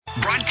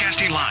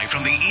Broadcasting live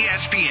from the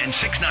ESPN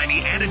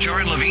 690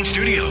 Anajar and Levine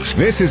studios.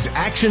 This is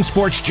Action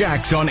Sports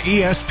Jax on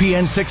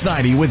ESPN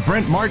 690 with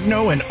Brent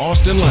Martineau and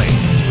Austin Lane.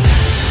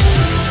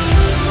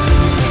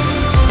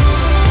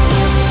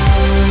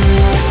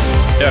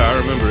 Yeah, I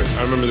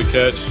remember the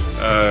catch.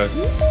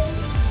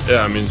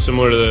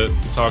 Similar to the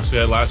talks we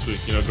had last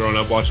week, growing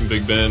up watching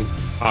Big Ben,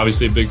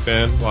 obviously a big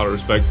fan, a lot of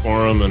respect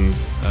for him, and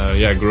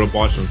grew up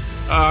watching him.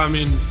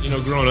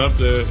 Growing up,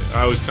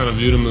 I always kind of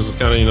viewed him as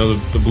kind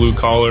of, the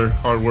blue-collar,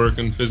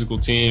 hard-working, physical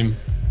team.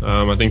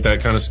 I think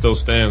that kind of still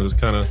stands. It's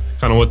kind of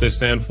what they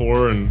stand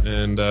for,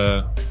 and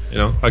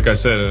like I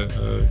said,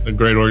 a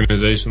great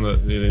organization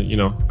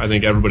that, I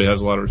think everybody has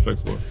a lot of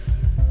respect for.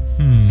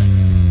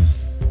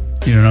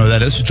 You don't know who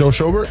that is? Joe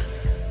Schobert?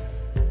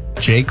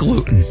 Jake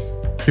Luton.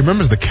 He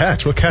remembers the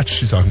catch. What catch is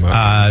she talking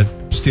about?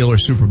 Steelers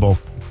Super Bowl.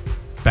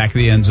 Back of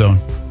the end zone.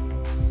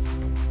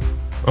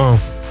 Oh.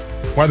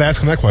 Why'd they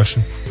ask him that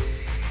question?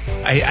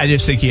 I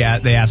just think they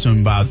asked him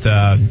about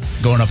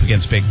going up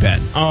against Big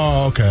Ben.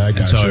 Oh, okay. I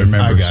got you.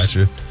 I got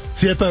you.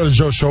 See, I thought it was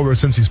Joe Schobert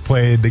since he's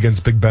played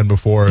against Big Ben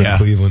before in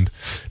Cleveland.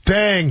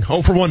 Dang.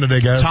 0 for 1 today,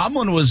 guys.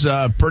 Tomlin was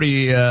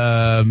pretty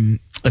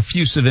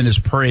effusive in his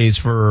praise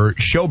for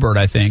Schobert,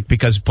 I think,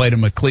 because he played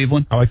him at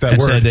Cleveland. I like that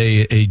word. And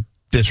said he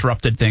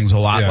disrupted things a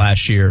lot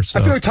last year. So.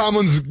 I feel like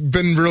Tomlin's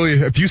been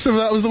really effusive.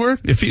 That was the word?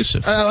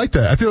 Effusive. I like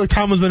that. I feel like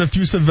Tomlin's been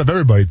effusive of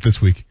everybody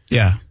this week.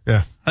 Yeah.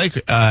 Yeah. I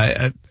think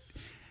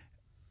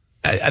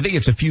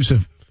it's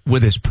effusive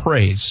with his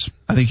praise.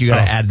 I think you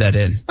got to add that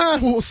in.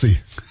 We'll see.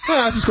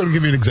 Just go and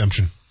give me an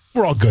exemption.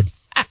 We're all good.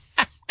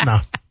 No.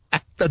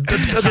 That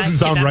doesn't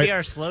sound Can that right. be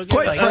our slogan?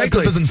 Quite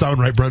frankly, that doesn't sound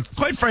right, Brent.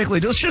 Quite frankly,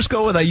 let's just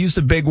go with I used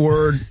a big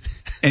word,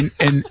 and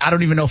I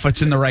don't even know if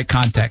it's in the right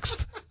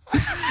context.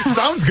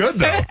 Sounds good,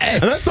 though.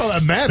 And that's all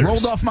that matters.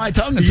 Rolled off my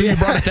tongue until you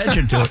brought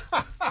attention to it.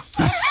 I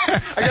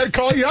got to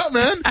call you out,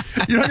 man.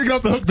 You're not going to get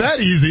off the hook that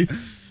easy.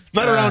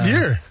 Not around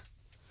here.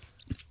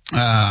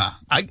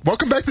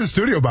 Welcome back to the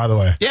studio, by the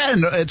way. Yeah,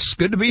 it's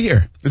good to be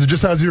here. Is it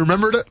just as you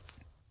remembered it?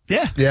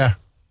 Yeah. Yeah.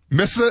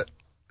 Missed it?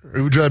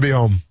 Or would you rather be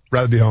home?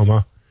 Rather be home,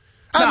 huh?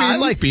 I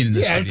like being in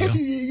the studio.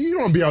 You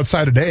don't want to be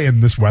outside today in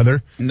this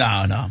weather.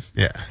 No.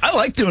 Yeah. I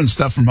like doing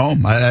stuff from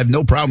home. I have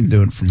no problem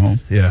doing it from home.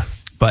 Yeah.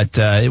 But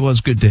it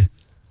was good to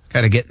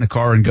kind of get in the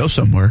car and go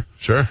somewhere.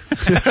 Sure.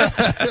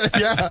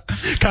 Yeah.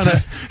 Kind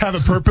of have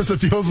a purpose, it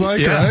feels like.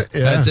 Right?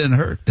 Yeah. That didn't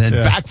hurt. And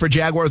back for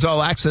Jaguars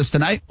All Access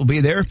tonight. We'll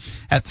be there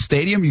at the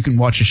stadium. You can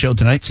watch the show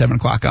tonight, 7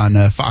 o'clock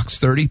on Fox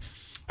 30.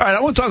 All right, I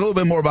want to talk a little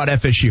bit more about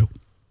FSU.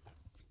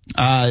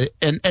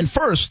 And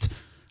first,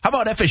 how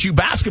about FSU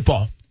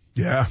basketball?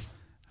 Yeah.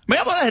 I mean,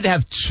 how about I'd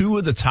have 2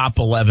 of the top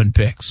 11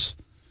 picks?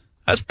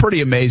 That's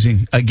pretty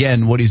amazing,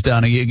 again, what he's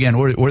done. Again,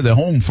 we're the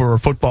home for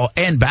football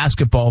and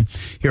basketball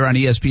here on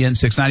ESPN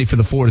 690 for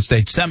the Florida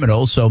State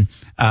Seminoles. So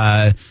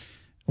why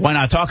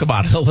not talk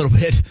about it a little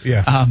bit?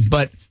 Yeah.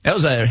 But that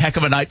was a heck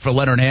of a night for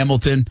Leonard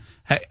Hamilton.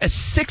 A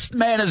 6th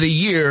man of the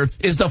year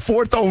is the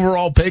 4th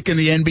overall pick in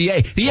the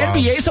NBA. The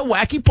NBA is a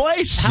wacky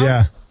place.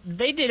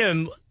 They did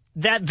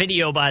that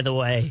video, by the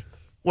way,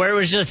 where it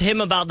was just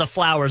him about the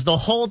flowers. The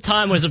whole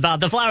time was about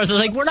the flowers. I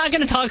was like, we're not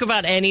going to talk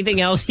about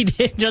anything else he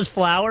did, just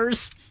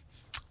flowers.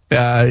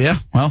 Yeah,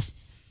 well,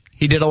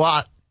 he did a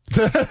lot.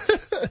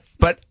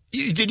 But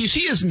did you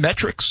see his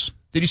metrics?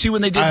 Did you see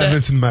when they did that? I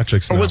haven't seen the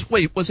metrics, Or no.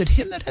 was it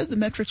him that has the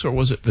metrics, or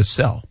was it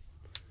Vassell?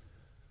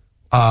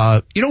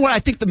 You know what? I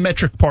think the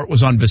metric part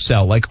was on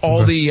Vassell. Like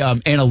all the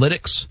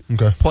analytics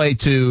play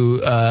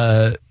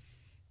to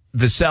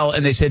Vassell,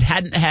 and they said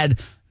hadn't had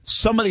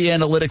some of the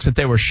analytics that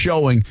they were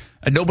showing.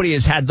 Nobody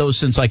has had those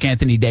since like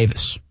Anthony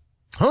Davis.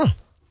 Huh. How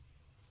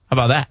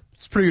about that?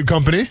 It's pretty good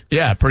company.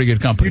 Yeah, pretty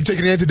good company. You'd take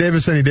an Anthony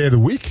Davis any day of the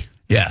week.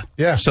 Yeah.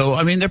 Yeah. So,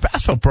 I mean, their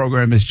basketball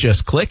program is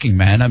just clicking,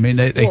 man. I mean,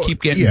 they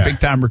keep getting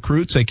big-time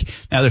recruits.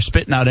 Now they're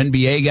spitting out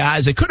NBA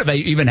guys. They could have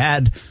even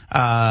had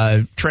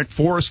Trent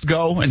Forrest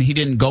go, and he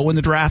didn't go in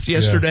the draft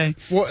yesterday.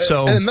 Yeah. Well,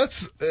 so, and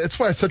that's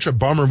why it's such a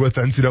bummer with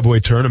the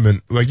NCAA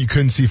tournament. Like, you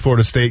couldn't see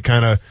Florida State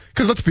kind of –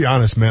 because let's be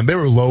honest, man, they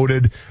were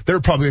loaded. They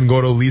were probably going to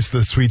go to at least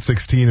the Sweet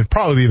 16 and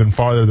probably even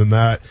farther than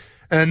that.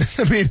 And,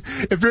 I mean,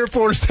 if you're a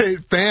Florida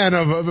State fan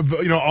of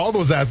all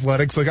those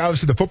athletics, like,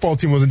 obviously the football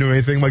team wasn't doing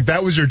anything. Like,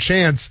 that was your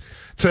chance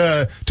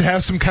to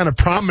have some kind of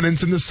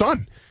prominence in the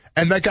sun.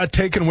 And that got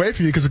taken away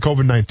from you because of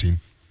COVID-19.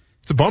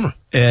 It's a bummer.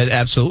 It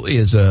absolutely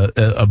is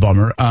a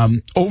bummer.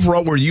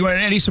 Overall, were you in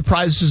any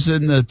surprises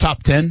in the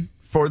top 10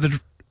 for the?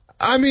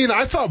 I mean,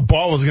 I thought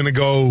Ball was going to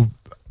go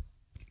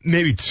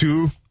maybe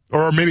 2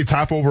 or maybe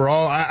top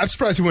overall. I'm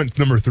surprised he went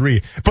number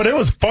 3, but it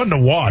was fun to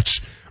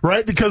watch,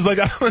 right? Because like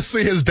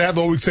honestly, his dad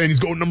always saying he's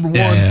going number 1.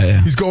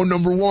 Yeah. He's going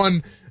number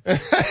 1.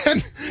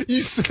 And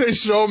they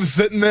show him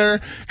sitting there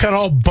kind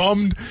of all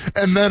bummed,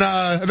 and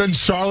then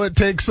Charlotte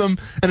takes him,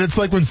 and it's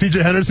like when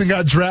C.J. Henderson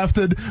got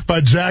drafted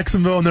by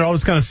Jacksonville, and they're all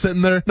just kind of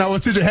sitting there. Now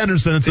with C.J.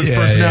 Henderson, it's his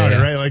personality,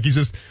 right? Like he's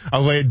just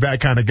a laid back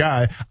kind of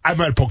guy. I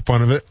might poke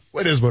fun of it.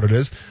 It is what it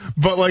is.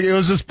 But like it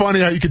was just funny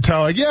how you could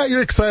tell, like, yeah,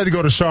 you're excited to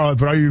go to Charlotte,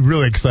 but are you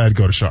really excited to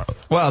go to Charlotte?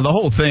 Well, the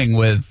whole thing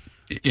with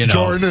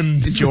Jordan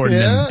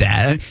and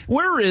Dad.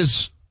 Where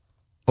is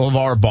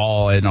LeVar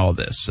Ball and all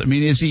this? I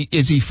mean, has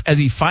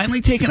he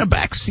finally taken a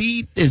back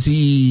seat? Is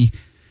he?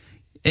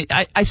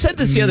 I said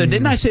this the other.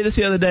 Didn't I say this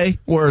the other day?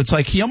 Where it's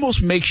like he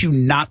almost makes you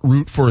not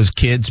root for his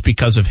kids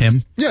because of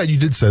him. Yeah, you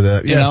did say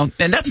that. Yeah. You know,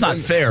 and that's not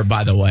fair,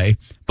 by the way.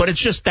 But it's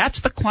just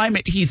that's the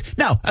climate he's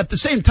now. At the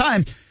same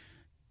time,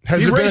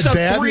 he raised up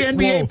 3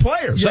 NBA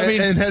players. Yeah, I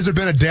mean, and has there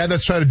been a dad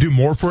that's trying to do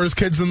more for his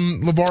kids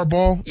than LeVar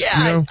Ball? Yeah,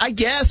 you know? I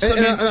guess.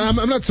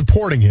 I'm not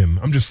supporting him.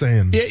 I'm just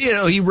saying. You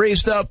know, he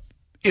raised up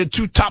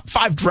 2 top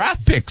 5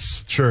 draft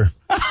picks. Sure.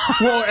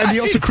 Well, and he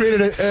also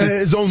created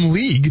his own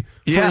league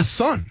for his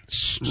son,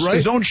 right?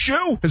 His own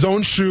shoe. His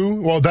own shoe.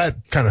 Well,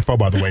 that kind of fell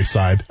by the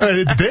wayside.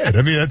 It did.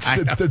 I mean,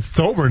 it's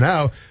over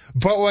now.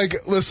 But,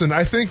 like, listen,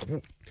 I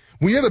think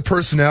we have a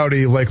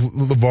personality like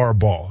LeVar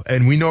Ball,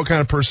 and we know what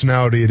kind of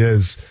personality it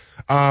is.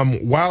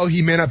 While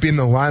he may not be in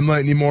the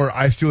limelight anymore,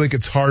 I feel like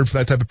it's hard for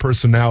that type of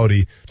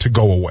personality to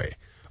go away.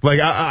 Like,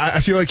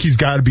 I feel like he's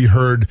got to be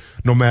heard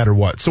no matter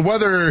what. So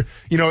whether,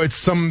 you know, it's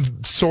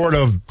some sort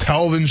of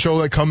television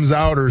show that comes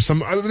out or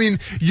I mean,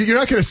 you're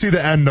not going to see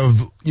the end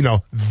of, you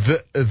know,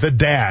 the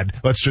dad,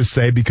 let's just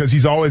say, because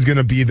he's always going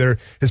to be there.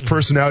 His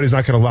personality is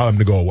not going to allow him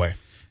to go away.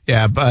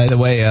 Yeah, by the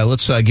way,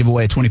 let's give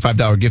away a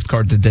 $25 gift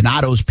card to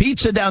Donato's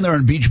Pizza down there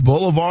on Beach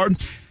Boulevard.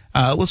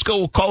 Let's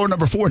go caller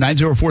number 4,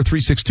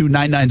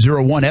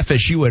 904-362-9901,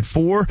 FSU at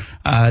 4.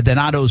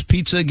 Donato's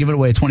Pizza, giving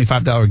away a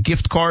 $25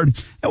 gift card.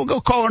 And we'll go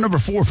caller number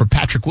 4 for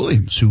Patrick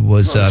Williams, who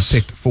was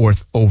picked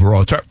 4th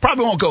overall.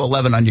 Probably won't go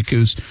 11 on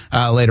Yakuza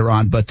later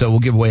on, but we'll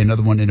give away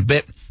another one in a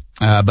bit.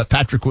 But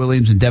Patrick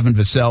Williams and Devin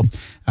Vassell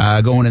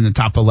going in the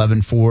top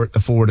 11 for the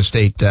Florida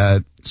State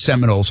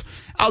Seminoles.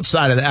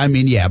 Outside of that, I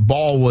mean, yeah,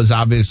 Ball was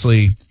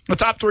obviously the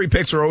top 3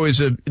 picks are always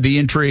the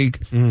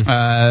intrigue.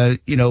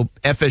 You know,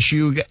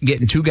 FSU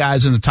getting 2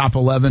 guys in the top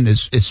 11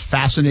 is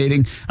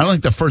fascinating. I don't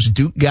think the first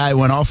Duke guy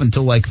went off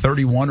until like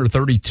 31 or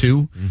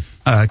 32.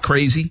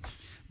 Crazy,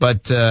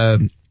 but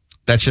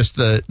that's just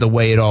the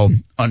way it all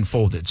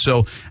unfolded.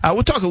 So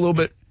we'll talk a little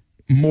bit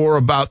more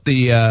about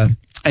the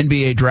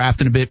NBA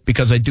draft in a bit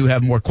because I do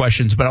have more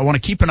questions, but I want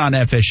to keep it on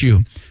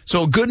FSU.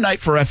 So a good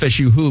night for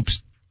FSU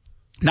hoops.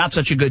 Not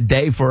such a good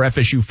day for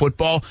FSU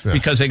football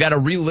because they got to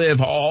relive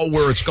all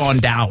where it's gone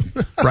down,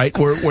 right?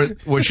 Where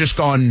it's just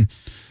gone.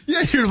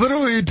 Yeah, you're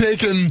literally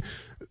taking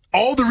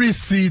all the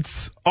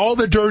receipts, all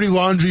the dirty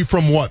laundry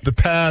from what, the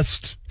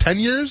past 10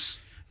 years?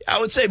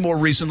 I would say more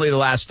recently, the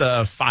last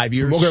 5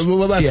 years. Okay, the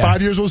last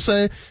 5 years, we'll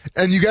say.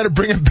 And you got to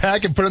bring it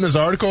back and put in this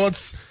article.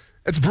 It's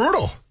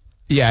brutal.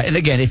 Yeah, and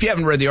again, if you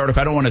haven't read the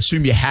article, I don't want to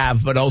assume you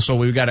have, but also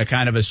we've got to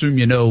kind of assume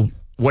you know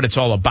what it's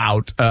all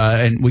about,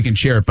 and we can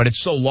share it. But it's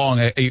so long,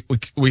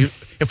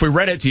 if we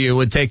read it to you, it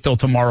would take till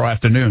tomorrow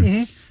afternoon.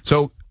 Mm-hmm.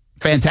 So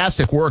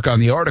fantastic work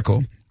on the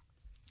article.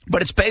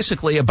 But it's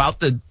basically about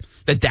the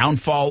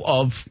downfall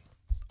of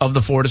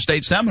the Florida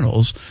State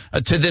Seminoles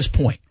to this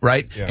point,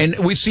 right? Yeah. And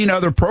we've seen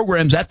other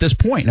programs at this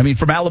point. I mean,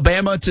 from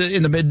Alabama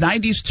in the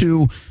mid-'90s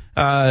to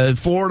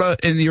Florida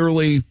in the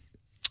early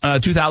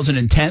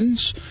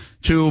 2010s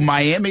to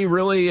Miami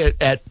really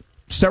at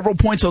several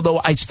points, although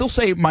I'd still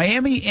say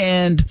Miami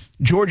and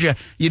Georgia,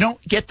 you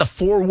don't get the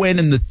 4-win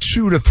and the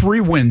 2 to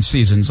 3 win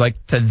seasons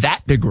like to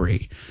that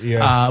degree,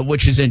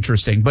 which is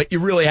interesting. But you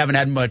really haven't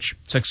had much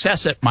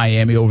success at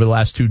Miami over the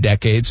last 2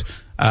 decades.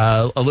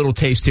 A little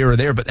taste here or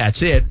there, but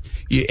that's it.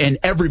 And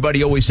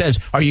everybody always says,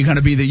 are you going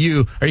to be the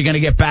U? Are you going to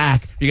get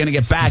back? Are you going to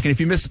get back? And if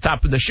you miss the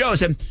top of the show,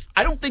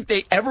 I don't think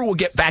they ever will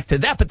get back to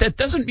that, but that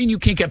doesn't mean you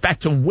can't get back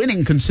to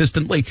winning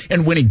consistently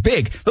and winning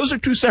big. Those are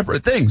 2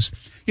 separate things.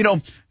 You know,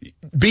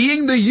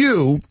 being the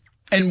U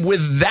and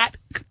with that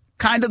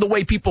kind of the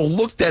way people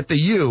looked at the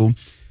U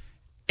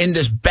in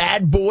this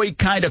bad boy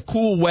kind of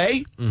cool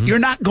way, you're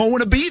not going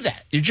to be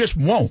that. You just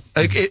won't.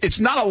 Like, it's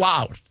not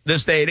allowed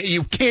this day.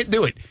 You can't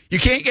do it.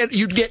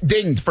 You'd get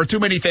dinged for too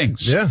many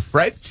things. Yeah.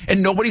 Right?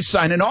 And nobody's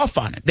signing off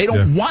on it. They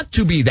don't want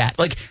to be that.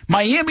 Like,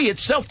 Miami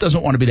itself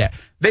doesn't want to be that.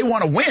 They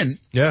want to win.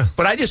 Yeah.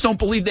 But I just don't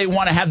believe they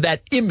want to have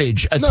that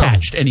image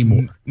attached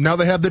anymore. Now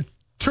they have the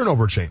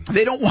turnover chain.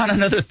 They don't want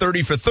another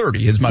 30 for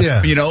 30 as much,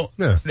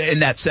 in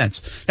that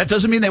sense. That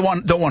doesn't mean they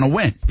don't want to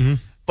win. Mm-hmm.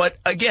 But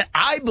again,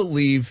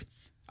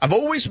 I've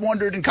always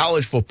wondered in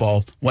college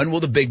football, when will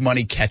the big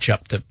money catch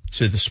up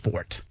to the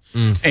sport?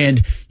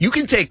 And you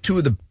can take 2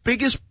 of the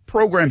biggest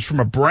programs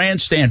from a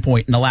brand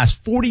standpoint in the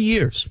last 40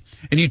 years,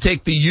 and you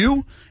take the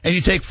U and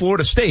you take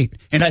Florida State,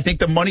 and I think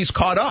the money's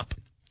caught up.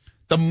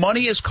 The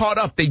money is caught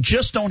up. They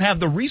just don't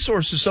have the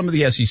resources. Some of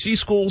the SEC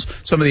schools,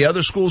 some of the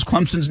other schools,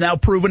 Clemson's now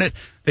proven it.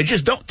 They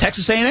just don't.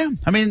 Texas A&M.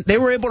 I mean, they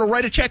were able to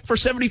write a check for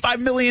 $75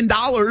 million,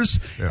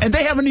 and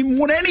they haven't even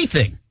won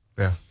anything.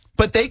 Yeah.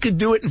 But they could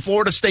do it, and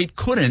Florida State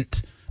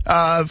couldn't.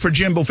 For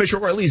Jimbo Fisher,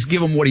 or at least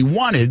give him what he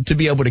wanted to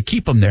be able to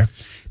keep him there.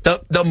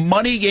 The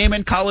money game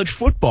in college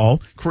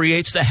football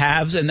creates the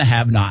haves and the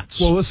have-nots.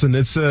 Well, listen,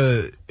 it's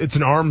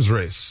an arms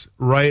race,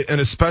 right?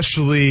 And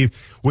especially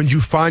when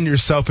you find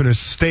yourself in a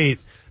state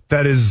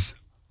that is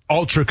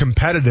ultra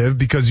competitive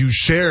because you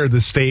share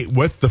the state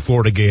with the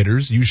Florida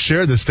Gators, you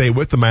share the state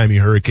with the Miami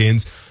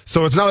Hurricanes.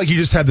 So it's not like you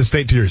just have the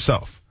state to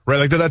yourself. right?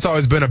 Like that's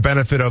always been a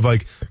benefit of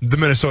like the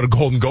Minnesota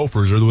Golden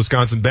Gophers or the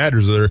Wisconsin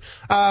Badgers or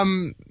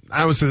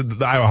I would say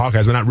the Iowa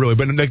Hawkeyes, but not really,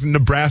 but like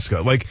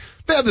Nebraska. Like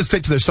they have to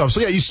stick to their stuff.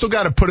 So yeah, you still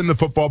got to put in the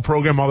football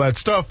program, all that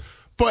stuff,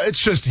 but it's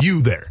just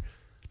you there.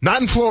 Not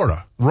in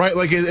Florida, right?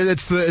 Like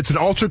it's an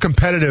ultra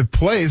competitive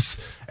place,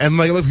 and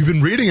like we've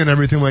been reading and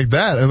everything like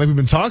that, and like we've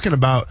been talking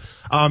about,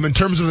 in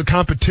terms of the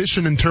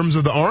competition, in terms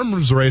of the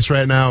arms race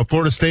right now,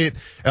 Florida State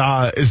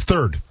is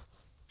third.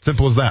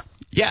 Simple as that.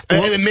 Yeah,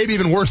 well, and maybe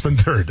even worse than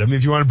third. I mean,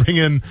 if you want to bring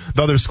in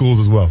the other schools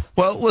as well.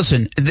 Well,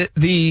 listen,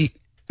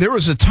 there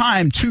was a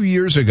time 2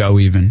 years ago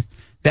even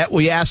that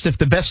we asked if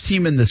the best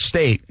team in the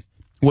state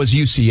was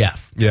UCF.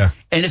 Yeah.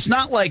 And it's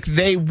not like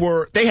they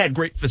had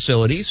great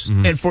facilities,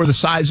 and for the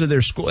size of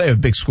their school, they have a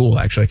big school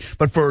actually,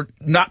 but for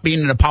not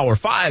being in a Power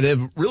 5, they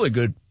have a really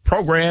good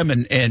program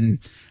and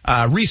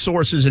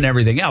resources and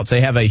everything else.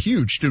 They have a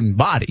huge student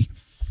body.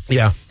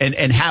 Yeah.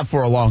 And have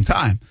for a long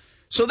time.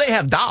 So they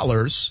have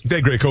dollars. They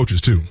had great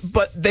coaches too.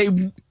 But they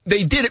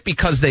did it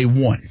because they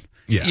won.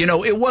 Yeah. You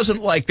know, it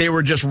wasn't like they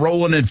were just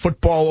rolling in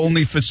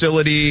football-only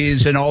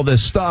facilities and all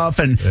this stuff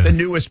and the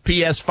newest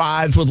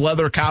PS5s with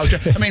leather couch.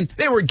 I mean,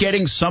 they were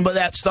getting some of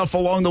that stuff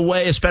along the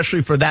way,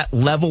 especially for that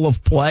level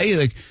of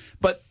play.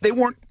 But they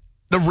weren't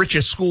the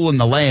richest school in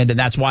the land, and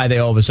that's why they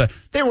all of a sudden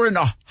 – they were in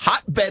a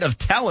hotbed of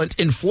talent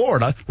in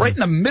Florida, right in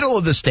the middle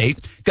of the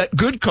state, got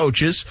good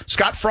coaches.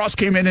 Scott Frost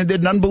came in and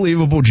did an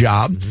unbelievable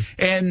job,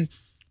 and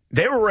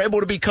they were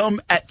able to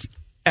become at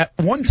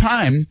one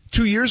time,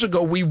 2 years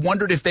ago, we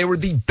wondered if they were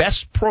the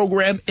best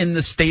program in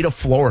the state of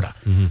Florida.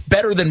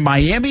 Better than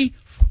Miami,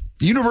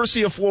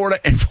 University of Florida,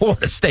 and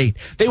Florida State.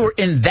 They were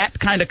in that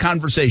kind of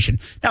conversation.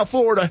 Now,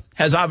 Florida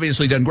has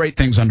obviously done great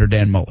things under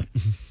Dan Mullen.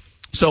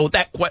 So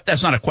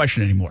that's not a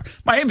question anymore.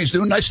 Miami's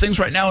doing nice things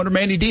right now under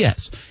Manny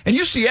Diaz. And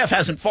UCF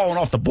hasn't fallen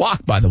off the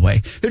block, by the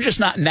way. They're just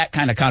not in that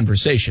kind of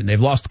conversation. They've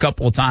lost a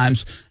couple of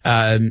times.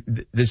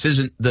 This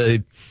isn't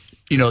the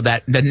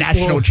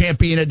national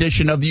champion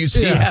edition of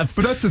UCF. Yeah,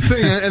 but that's the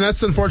thing, and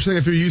that's the unfortunate thing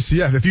if you're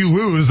UCF. If you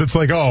lose, it's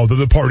like,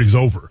 the party's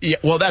over. Yeah,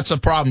 well, that's a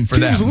problem for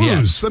Teams them. lose.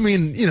 Yes. I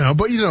mean,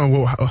 what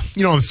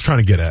I'm trying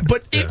to get at.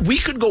 But we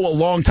could go a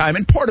long time,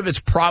 and part of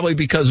it's probably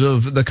because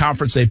of the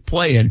conference they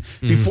play in.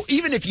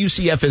 Even if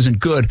UCF isn't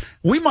good,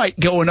 we might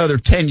go another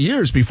 10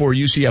 years before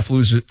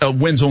UCF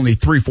wins only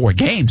 3-4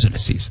 games in a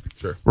season.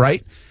 Sure.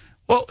 Right?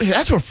 Well,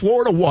 that's where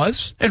Florida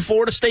was, and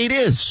Florida State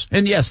is.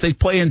 And, yes, they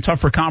play in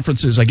tougher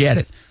conferences. I get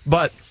it.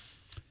 But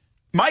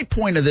my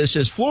point of this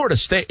is Florida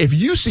State, if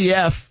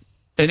UCF,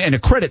 and a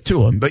credit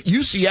to them, but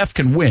UCF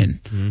can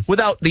win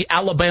without the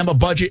Alabama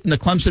budget and the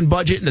Clemson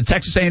budget and the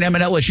Texas A&M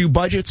and LSU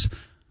budgets.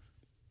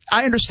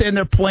 I understand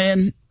they're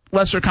playing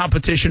lesser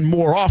competition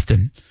more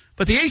often.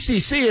 But the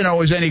ACC ain't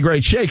always any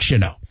great shakes,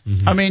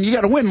 I mean, you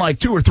got to win like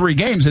 2 or 3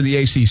 games in the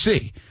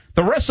ACC.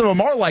 The rest of them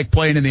are like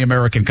playing in the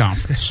American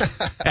Conference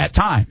at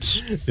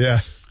times. Yeah.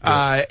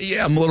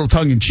 I'm a little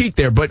tongue-in-cheek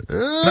there, but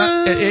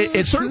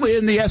it's certainly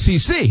in the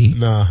SEC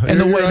and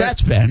the way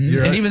that's been.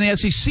 And even the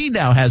SEC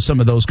now has some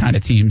of those kind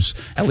of teams,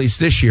 at least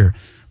this year.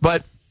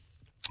 But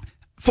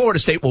Florida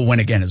State will win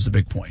again is the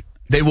big point.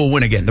 They will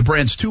win again. The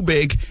brand's too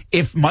big.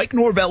 If Mike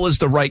Norvell is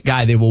the right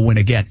guy, they will win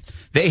again.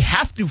 They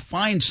have to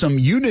find some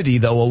unity,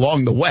 though,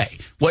 along the way.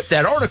 What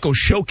that article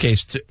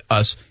showcased to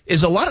us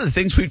is a lot of the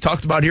things we've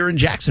talked about here in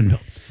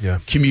Jacksonville. Yeah.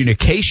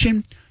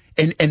 Communication.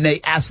 And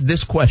they asked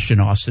this question,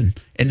 Austin,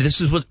 and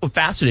this is what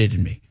fascinated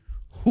me.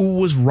 Who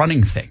was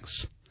running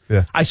things?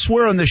 Yeah. I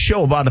swear on this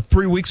show about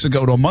 3 weeks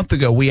ago to a month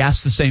ago, we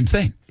asked the same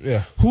thing.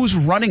 Yeah. Who's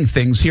running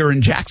things here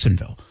in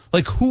Jacksonville?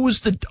 Like, who is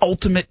the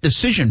ultimate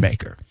decision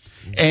maker?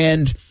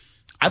 And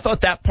I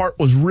thought that part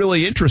was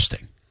really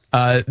interesting,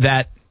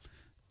 that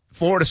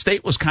Florida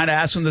State was kind of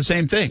asking the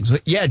same things.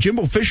 Yeah,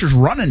 Jimbo Fisher's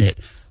running it,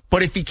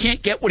 but if he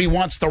can't get what he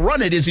wants to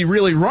run it, is he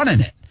really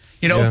running it?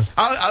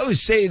 I always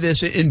say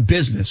this in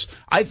business.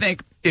 I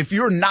think if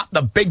you're not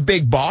the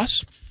big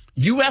boss,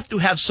 you have to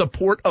have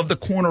support of the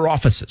corner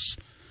offices.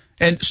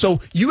 And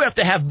so you have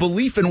to have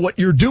belief in what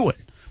you're doing,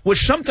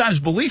 which sometimes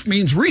belief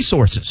means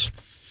resources.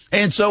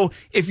 And so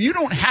if you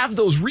don't have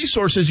those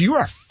resources, you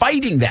are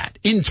fighting that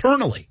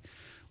internally.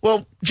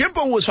 Well,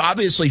 Jimbo was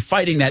obviously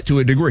fighting that to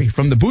a degree,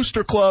 from the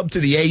booster club to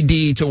the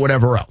AD to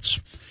whatever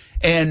else.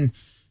 And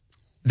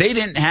they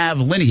didn't have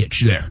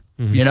lineage there,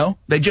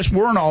 They just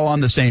weren't all on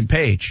the same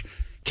page.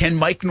 Can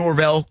Mike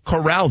Norvell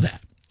corral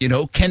that?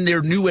 Can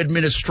their new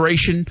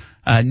administration,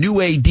 new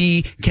AD,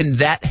 can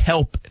that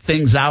help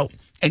things out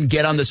and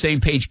get on the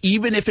same page,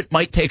 even if it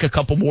might take a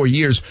couple more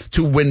years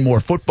to win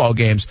more football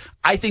games?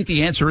 I think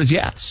the answer is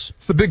yes.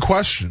 It's the big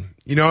question,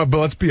 but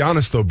let's be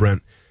honest, though,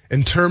 Brent.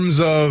 In terms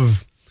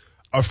of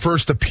a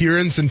first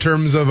appearance, in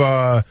terms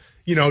of,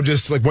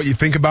 just like what you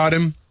think about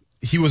him,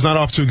 he was not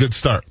off to a good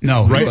start.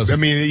 No, right? He wasn't.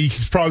 I mean,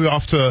 he's probably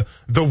off to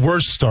the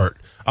worst start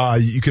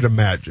you could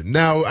imagine.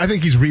 Now, I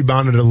think he's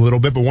rebounded a little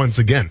bit, but once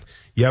again,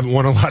 you haven't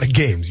won a lot of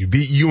games. You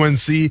beat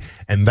UNC,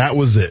 and that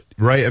was it,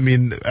 right? I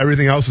mean,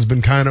 everything else has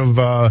been kind of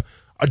a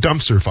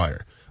dumpster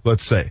fire,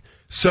 let's say.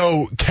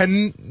 So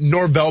can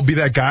Norvell be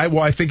that guy?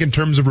 Well, I think in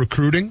terms of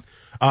recruiting,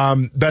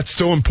 That's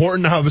still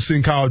important, obviously,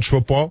 in college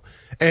football.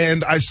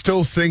 And I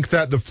still think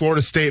that the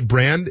Florida State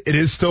brand, it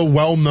is still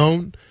well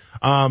known.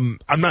 I'm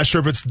not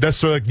sure if it's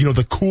necessarily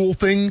the cool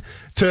thing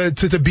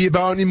to be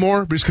about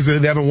anymore, just because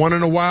they haven't won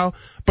in a while.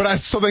 But I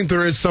still think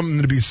there is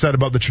something to be said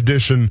about the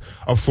tradition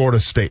of Florida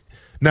State.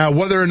 Now,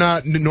 whether or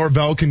not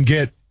Norvell can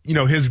get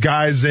his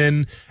guys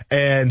in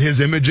and his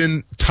image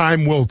in,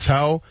 time will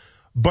tell.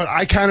 But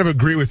I kind of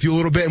agree with you a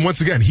little bit. And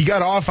once again, he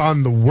got off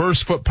on the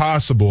worst foot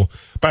possible.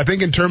 But I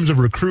think in terms of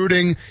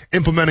recruiting,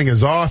 implementing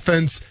his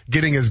offense,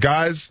 getting his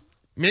guys,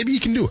 maybe he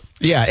can do it.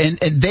 Yeah, and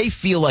they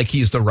feel like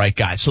he's the right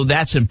guy, so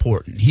that's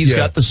important. He's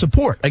got the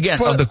support,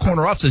 again, of the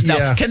corner offices.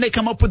 Now, can they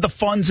come up with the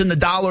funds and the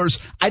dollars?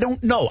 I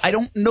don't know. I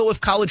don't know if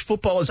college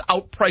football has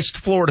outpriced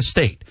Florida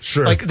State.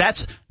 Sure.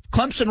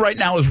 Clemson right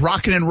now is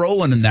rocking and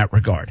rolling in that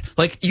regard.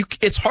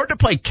 It's hard to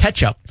play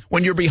catch up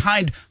when you're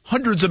behind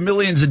hundreds of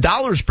millions of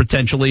dollars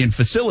potentially in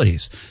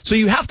facilities. So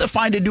you have to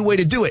find a new way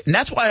to do it. And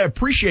that's why I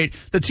appreciate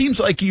the teams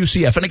like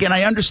UCF. And again,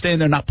 I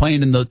understand they're not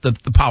playing in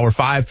the Power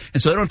Five,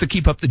 and so they don't have to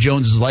keep up the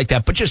Joneses like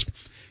that. But just,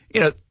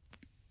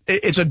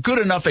 it's a good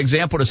enough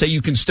example to say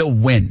you can still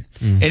win.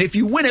 And if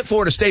you win at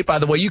Florida State, by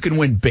the way, you can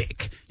win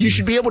big. You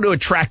should be able to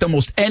attract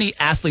almost any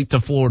athlete to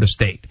Florida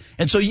State.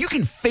 And so you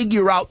can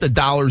figure out the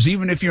dollars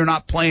even if you're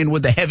not playing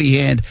with the heavy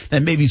hand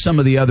that maybe some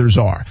of the others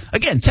are.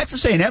 Again,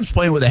 Texas A&M's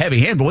playing with a heavy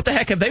hand, but what the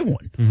heck have they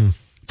won?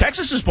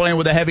 Texas is playing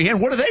with a heavy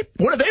hand. What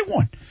have they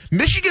won?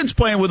 Michigan's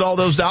playing with all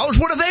those dollars.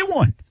 What have they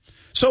won?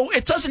 So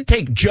it doesn't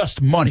take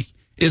just money,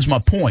 is my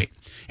point.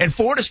 And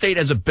Florida State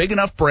has a big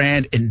enough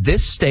brand in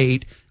this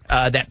state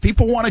that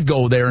people want to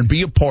go there and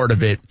be a part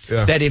of it,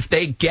 that if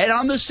they get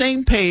on the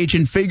same page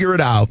and figure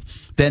it out,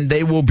 then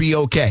they will be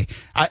okay.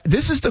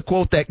 This is the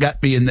quote that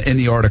got me in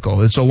the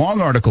article. It's a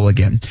long article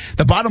again.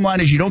 The bottom line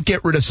is you don't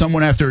get rid of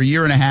someone after a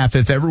year and a half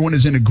if everyone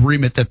is in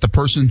agreement that the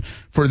person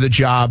for the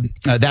job,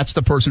 that's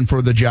the person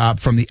for the job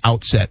from the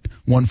outset,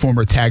 one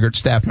former Taggart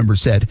staff member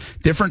said.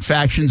 Different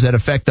factions that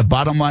affect the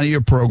bottom line of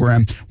your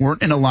program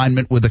weren't in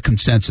alignment with a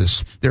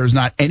consensus. There is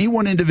not any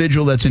one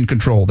individual that's in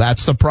control.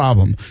 That's the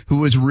problem.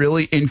 Who is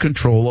really in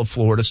control of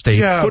Florida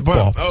State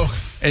football?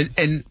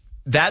 And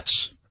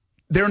that's...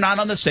 They're not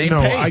on the same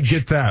page. No, I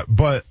get that,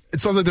 but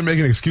it sounds like they're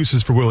making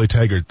excuses for Willie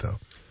Taggart, though.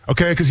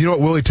 Okay, because you know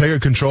what Willie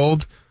Taggart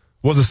controlled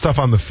was the stuff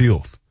on the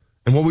field.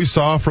 And what we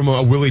saw from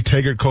a Willie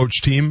Taggart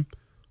coach team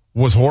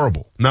was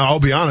horrible. Now, I'll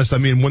be honest,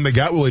 when they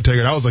got Willie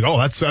Taggart, I was like, oh,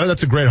 that's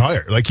a great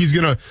hire. He's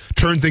going to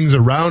turn things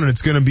around, and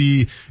it's going to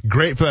be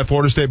great for that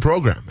Florida State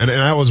program. And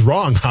I was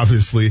wrong,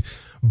 obviously,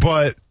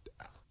 but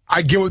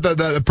I get what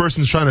that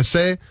person's trying to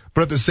say,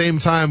 but at the same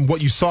time,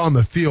 what you saw on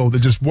the field, it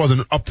just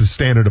wasn't up to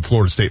standard of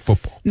Florida State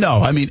football. No,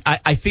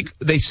 I think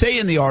they say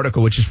in the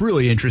article, which is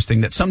really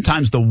interesting, that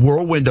sometimes the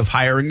whirlwind of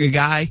hiring a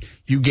guy,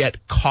 you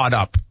get caught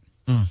up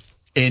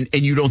and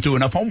you don't do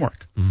enough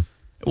homework.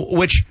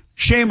 Which,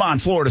 shame on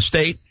Florida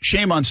State,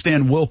 shame on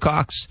Stan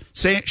Wilcox,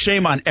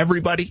 shame on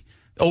everybody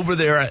over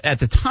there at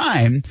the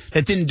time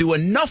that didn't do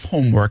enough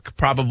homework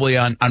probably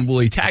on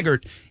Willie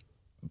Taggart.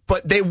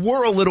 But they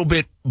were a little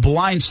bit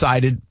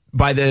blindsided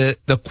by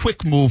the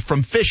quick move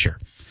from Fisher.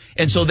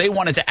 And so they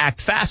wanted to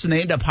act fast, and they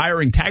ended up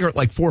hiring Taggart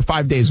 4 or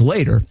 5 days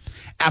later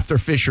after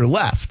Fisher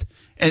left.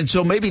 And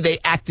so maybe they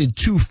acted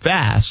too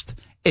fast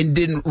and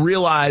didn't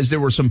realize there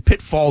were some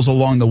pitfalls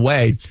along the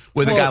way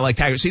with a guy like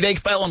Taggart. See, they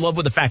fell in love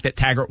with the fact that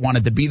Taggart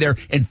wanted to be there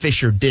and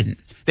Fisher didn't.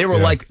 They were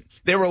like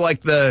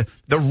the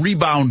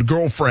rebound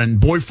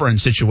boyfriend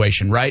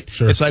situation, right?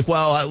 Sure. It's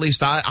well, at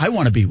least I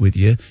want to be with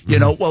you. You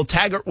know, well,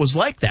 Taggart was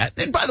like that.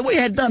 And by the way,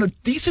 had done a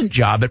decent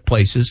job at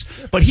places,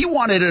 but he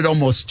wanted it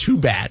almost too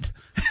bad.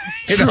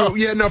 True.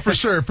 Yeah, no, for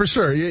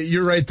sure.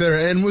 You're right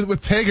there. And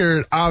with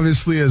Taggart,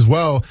 obviously, as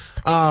well.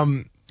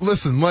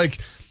 Listen,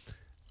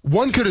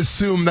 one could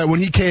assume that when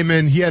he came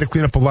in, he had to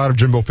clean up a lot of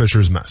Jimbo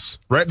Fisher's mess,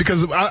 right?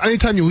 Because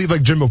anytime you leave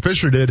like Jimbo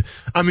Fisher did,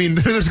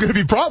 there's going to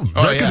be problems,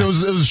 right?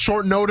 Because it was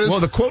short notice. Well,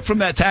 the quote from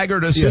that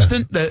Taggart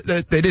assistant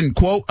that they didn't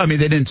quote, they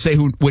didn't say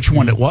which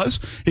one it was.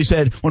 He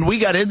said, when we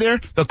got in there,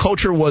 the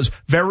culture was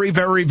very,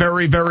 very,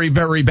 very, very,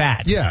 very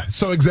bad. Yeah,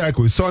 so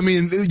exactly. So,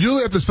 you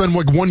really have to spend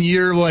 1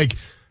 year,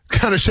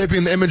 kind of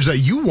shaping the image that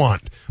you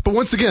want. But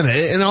once again,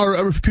 and I'll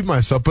repeat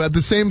myself, but at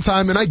the same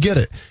time, and I get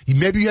it,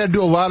 maybe you had to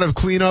do a lot of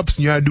cleanups and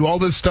you had to do all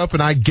this stuff,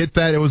 and I get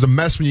that it was a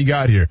mess when you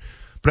got here.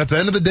 But at the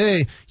end of the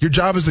day, your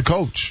job is a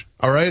coach,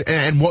 all right?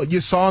 And what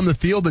you saw on the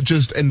field,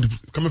 and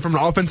coming from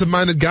an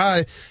offensive-minded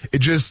guy,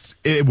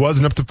 it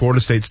wasn't up to Florida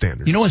State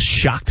standards. You know what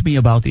shocked me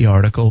about the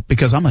article?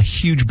 Because I'm a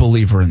huge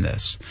believer in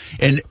this.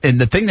 And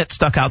the thing that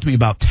stuck out to me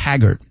about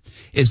Taggart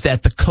is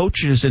that the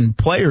coaches and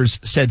players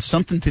said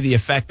something to the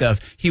effect of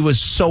he was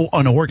so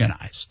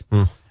unorganized.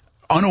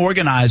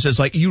 Unorganized is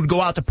you'd go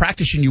out to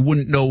practice and you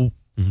wouldn't know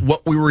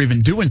what we were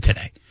even doing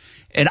today.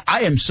 And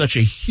I am such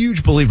a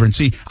huge believer. And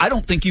see, I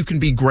don't think you can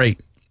be great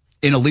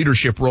in a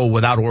leadership role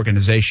without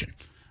organization.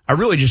 I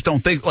really just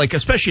don't think, like,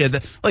 especially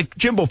like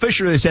Jimbo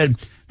Fisher, they said,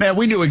 man,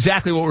 we knew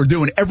exactly what we were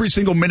doing every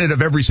single minute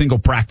of every single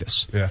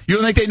practice. Yeah. You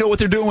don't think they know what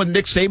they're doing with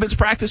Nick Saban's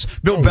practice,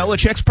 Bill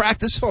Belichick's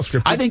practice? It's all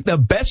scripted. I think the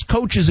best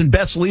coaches and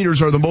best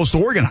leaders are the most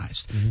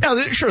organized. Mm-hmm.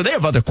 Now, sure, they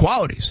have other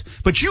qualities,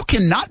 but you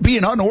cannot be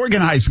an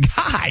unorganized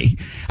guy.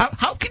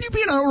 How can you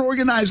be an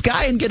unorganized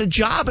guy and get a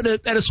job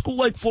at a school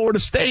like Florida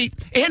State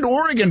and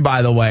Oregon,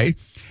 by the way,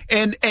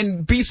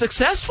 and be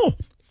successful?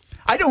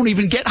 I don't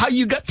even get how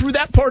you got through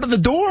that part of the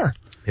door.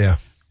 Yeah.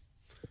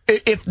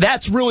 If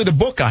that's really the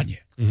book on you.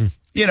 Mm-hmm.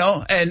 You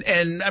know,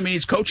 and I mean,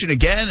 he's coaching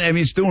again. I mean,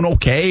 he's doing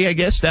okay, I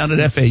guess, down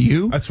at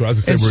FAU. That's what I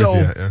was going to say.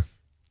 Where is he at?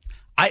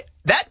 Yeah.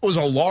 That was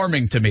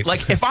alarming to me.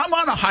 Like, if I'm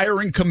on a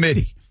hiring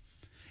committee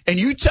and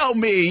you tell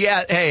me,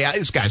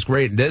 this guy's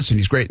great in this and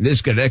he's great in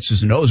this, good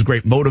X's and O's, a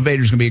great motivator,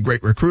 he's going to be a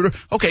great recruiter.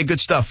 Okay, good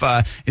stuff.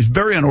 He's a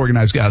very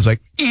unorganized guy. I was like,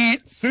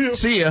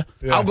 see ya.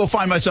 Yeah. I'll go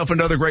find myself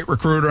another great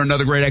recruiter,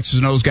 another great X's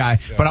and O's guy.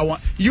 Yeah.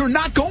 But you're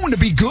not going to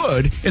be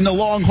good in the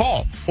long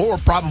haul or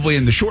probably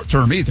in the short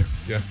term either.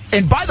 Yeah.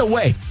 And by the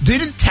way,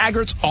 didn't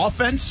Taggart's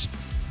offense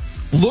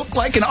look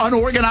like an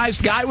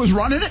unorganized guy was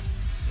running it?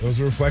 It was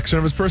a reflection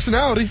of his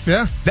personality.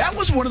 Yeah. That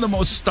was one of the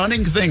most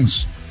stunning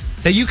things.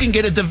 That you can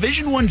get a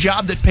Division I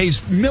job that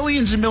pays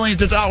millions and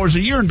millions of dollars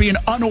a year and be an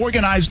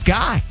unorganized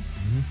guy.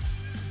 Mm-hmm.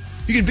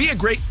 You can be a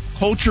great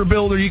culture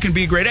builder. You can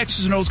be a great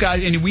X's and O's guy,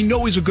 and we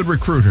know he's a good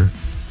recruiter.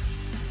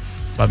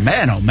 But,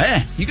 man, oh,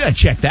 man, you got to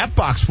check that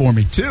box for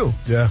me, too.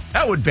 Yeah.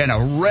 That would have been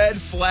a red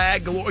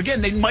flag.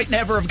 Again, they might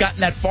never have gotten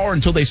that far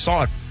until they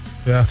saw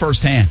it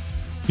firsthand.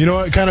 You know,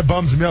 it kind of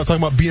bums me out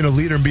talking about being a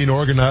leader and being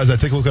organized. I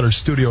take a look at our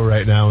studio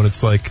right now, and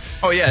it's like,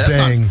 oh, yeah,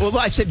 dang. Well,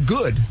 I said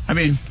good. I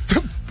mean...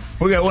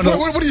 We got one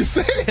what are you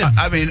saying?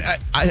 I mean,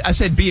 I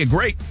said be a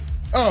great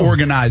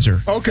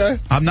organizer. Okay.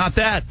 I'm not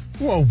that.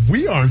 Well,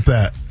 we aren't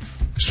that.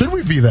 Should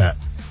we be that?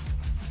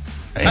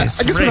 Hey, I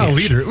guess we're not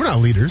leaders. We're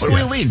not leaders. What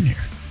are we leading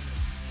here?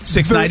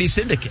 690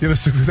 Syndicate. Yeah, the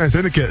 690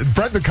 Syndicate.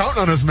 Brett, they're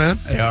counting on us, man.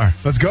 They are.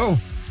 Let's go.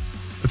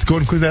 Let's go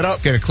and clean that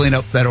up. Got to clean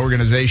up that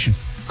organization.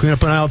 Clean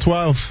up on aisle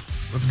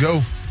 12. Let's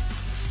go.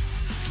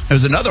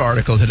 There's another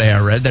article today I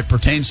read that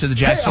pertains to the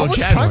Jacksonville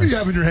Jaguars. How much time do you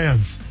have in your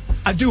hands?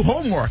 I do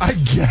homework. I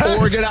guess.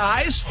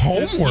 Organized.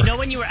 Homework. You know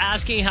when you were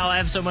asking how I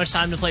have so much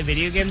time to play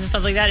video games and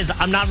stuff like that? Is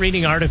I'm not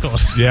reading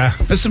articles. Yeah.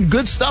 There's some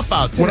good stuff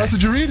out there. What else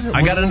did you read?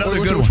 I got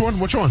another good one.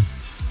 Which one?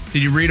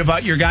 Did you read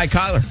about your guy,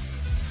 Kyler?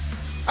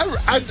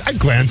 I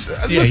glanced.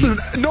 Listen,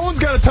 no one's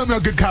got to tell me how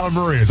good Kyler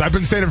Murray is. I've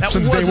been saying it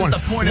since day one. That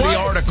wasn't the point of the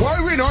article. Why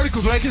are we reading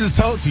articles when I can just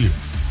tell it to you?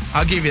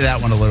 I'll give you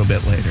that one a little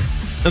bit later.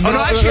 I'll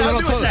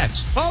do it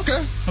next. Oh,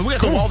 okay. We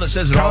got the wall that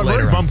says it all later.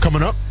 Kyler Murray bump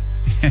coming up.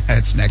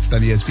 It's next on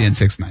ESPN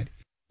 690.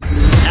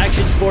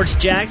 Action Sports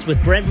Jacks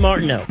with Brent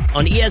Martineau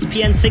on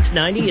ESPN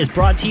 690 is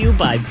brought to you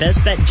by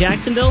Best Bet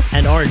Jacksonville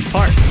and Orange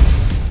Park.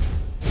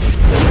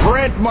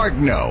 Brent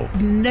Martineau.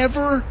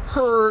 Never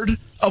heard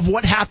of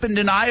what happened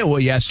in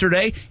Iowa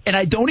yesterday, and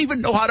I don't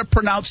even know how to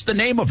pronounce the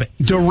name of it.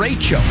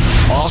 Derecho.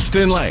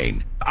 Austin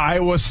Lane.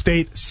 Iowa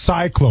State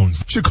Cyclones.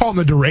 You should call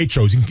them the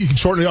Derechos. You can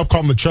shorten it up,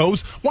 call them the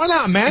Chos. Why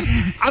not, man?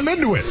 I'm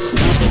into it.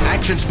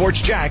 Action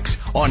Sports Jacks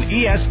on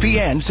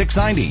ESPN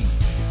 690.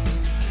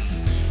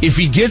 If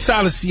he gets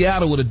out of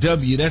Seattle with a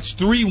W, that's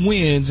 3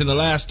 wins in the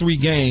last 3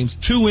 games,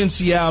 2 in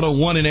Seattle,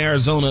 1 in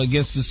Arizona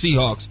against the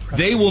Seahawks.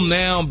 They will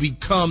now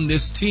become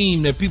this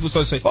team that people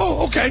start saying,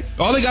 oh, okay,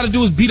 all they got to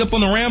do is beat up on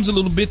the Rams a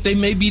little bit. They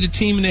may be the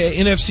team in the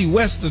NFC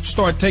West that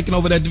start taking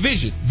over that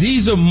division.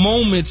 These are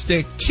moments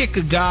that kick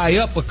a guy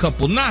up a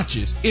couple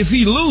notches. If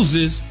he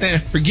loses,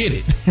 forget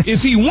it.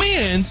 If he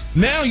wins,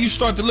 now you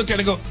start to look at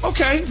it and go,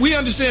 okay, we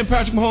understand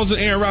Patrick Mahomes and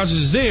Aaron Rodgers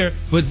is there,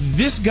 but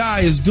this guy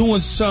is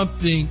doing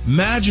something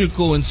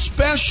magical and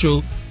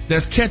special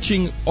that's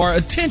catching our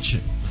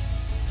attention.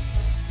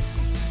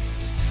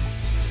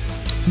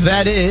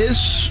 That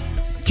is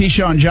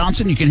Keyshawn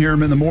Johnson. You can hear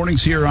him in the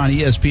mornings here on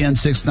ESPN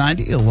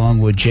 690 along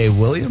with Jay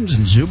Williams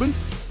and Zubin.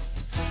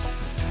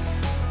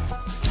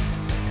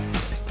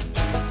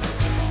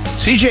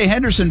 C.J.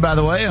 Henderson, by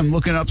the way, I'm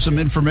looking up some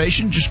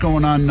information, just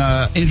going on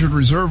injured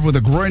reserve with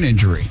a groin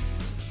injury.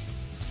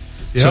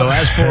 Yep. So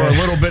as for a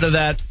little bit of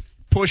that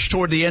push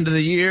toward the end of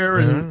the year,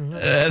 and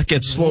that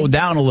gets slowed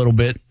down a little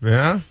bit.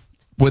 Yeah.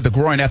 With the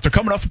groin after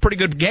coming off a pretty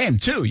good game,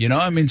 too, you know?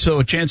 I mean, so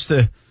a chance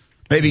to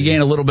maybe gain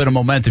a little bit of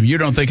momentum. You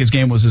don't think his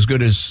game was as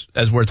good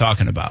as we're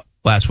talking about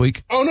last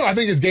week? Oh, no, I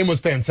think his game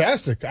was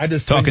fantastic. I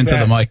just Talking to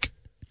the mic.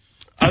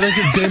 I think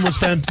his game was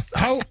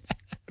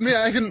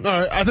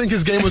I think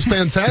his game was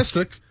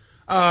fantastic.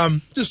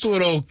 Just a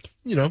little,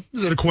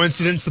 is it a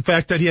coincidence, the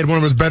fact that he had one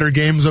of his better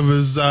games of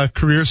his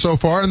career so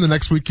far, and the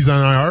next week he's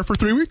on IR for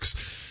 3 weeks?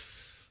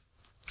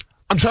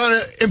 I'm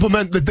trying to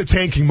implement the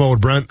tanking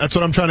mode, Brent. That's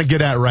what I'm trying to get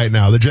at right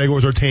now. The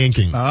Jaguars are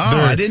tanking. Oh,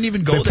 I didn't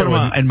even go there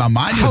in my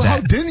mind. How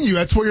didn't you?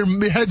 That's where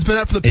your head's been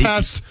at for the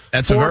past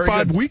 4 or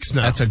 5 weeks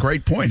now. That's a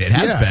great point. It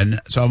has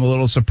been, so I'm a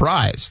little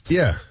surprised.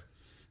 Yeah.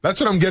 That's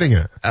what I'm getting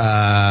at.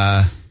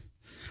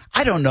 I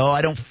I don't know.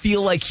 I don't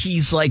feel like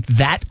he's like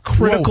that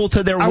critical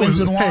to their wins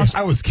and losses.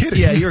 I was kidding.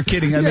 Yeah, you're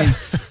kidding. I mean,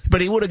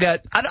 but he would have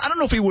got. I don't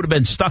know if he would have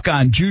been stuck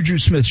on Juju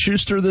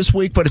Smith-Schuster this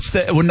week, but it's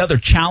another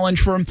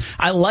challenge for him.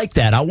 I like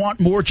that. I want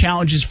more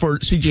challenges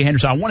for C.J.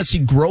 Henderson. I want to see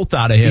growth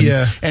out of him.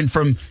 Yeah. And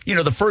from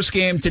the first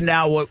game to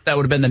now, that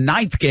would have been the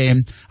 9th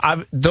game.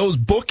 Those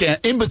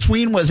bookend in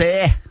between was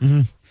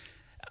And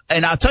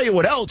I'll tell you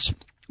what else.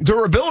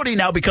 Durability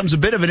now becomes a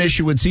bit of an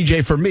issue with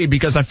CJ for me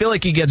because I feel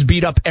like he gets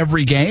beat up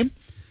every game.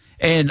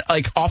 And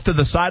like off to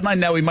the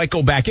sideline, now he might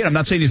go back in. I'm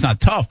not saying he's not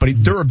tough, but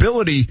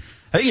durability,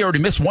 I think he already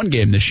missed 1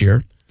 game this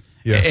year.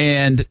 Yeah.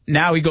 And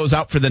now he goes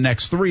out for the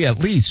next 3 at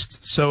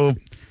least. So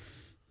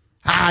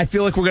I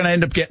feel like we're going to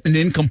end up getting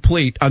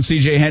incomplete on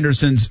C.J.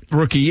 Henderson's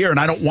rookie year, and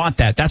I don't want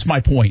that. That's my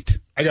point.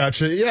 I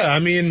gotcha. Yeah, I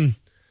mean,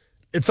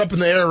 it's up in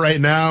the air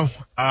right now.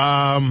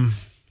 I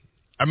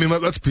mean,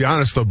 let's be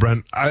honest, though,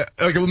 Brent. Let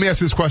me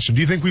ask you this question.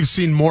 Do you think we've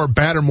seen more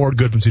bad or more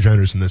good from C.J.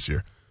 Henderson this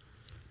year?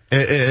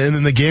 And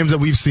in the games that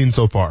we've seen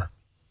so far?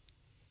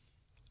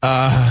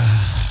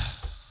 I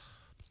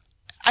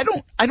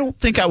don't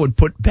think I would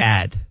put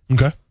bad.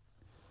 Okay.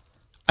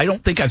 I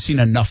don't think I've seen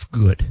enough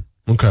good.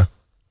 Okay.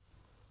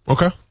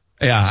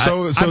 Yeah.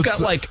 So I've got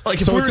like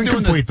if so we it's were doing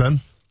incomplete then.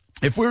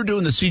 If we were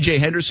doing the C.J.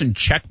 Henderson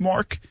check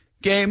mark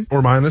game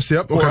or minus,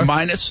 yep, okay. Or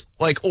minus,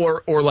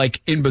 or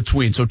like in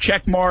between. So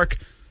check mark,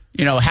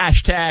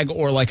 hashtag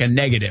or like a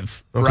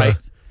negative, okay. Right?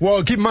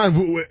 Well, keep in mind,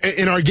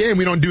 in our game,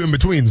 we don't do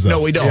in-betweens, though.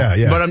 No, we don't.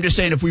 Yeah. But I'm just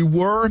saying, if we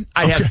were,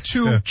 I'd have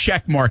 2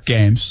 check mark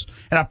games,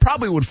 and I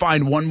probably would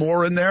find 1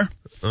 more in there.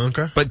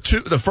 Okay. But 2,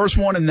 the first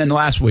one and then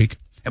last week.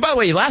 And by the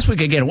way, last week,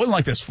 again, it wasn't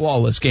like this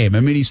flawless game. I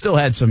mean, he still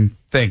had some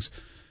things.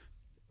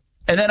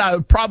 And then I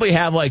would probably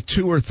have like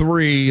 2 or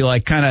 3,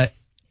 like kind of,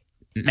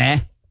 nah.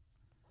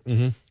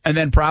 Mm-hmm. And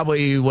then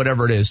probably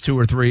whatever it is, 2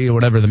 or 3, or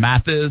whatever the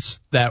math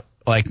is, that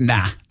like,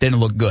 nah, didn't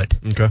look good.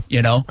 Okay.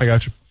 I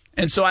got you.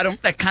 And so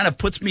that kind of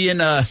puts me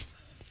in a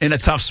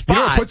tough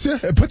spot.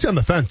 It puts you on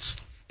the fence.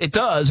 It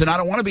does, and I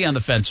don't want to be on the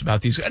fence about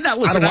these guys. Now,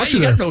 listen,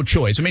 you got no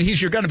choice. I mean,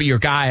 you're going to be your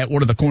guy at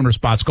one of the corner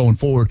spots going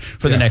forward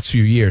for the next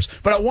few years.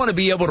 But I want to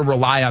be able to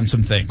rely on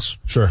some things.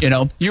 Sure. You're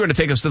going to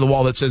take us to the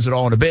wall that says it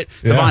all in a bit.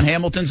 Yeah. Devon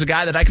Hamilton's a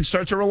guy that I can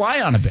start to rely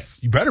on a bit.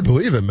 You better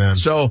believe it, man.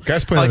 So,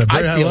 guys playing at a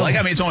very high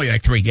level. it's only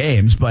like 3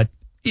 games, but,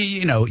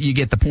 you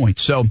get the point.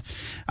 So,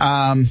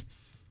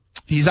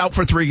 he's out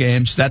for 3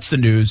 games. That's the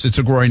news. It's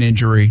a groin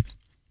injury.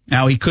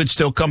 Now, he could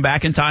still come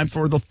back in time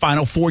for the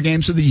final 4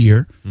 games of the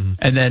year,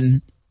 and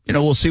then,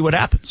 we'll see what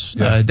happens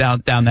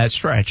down that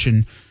stretch.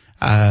 And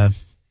I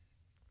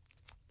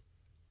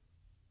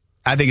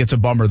think it's a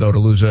bummer, though, to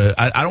lose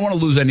I don't want to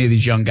lose any of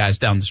these young guys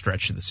down the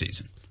stretch of the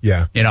season.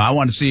 Yeah. I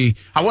want to see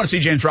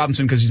James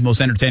Robinson because he's the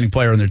most entertaining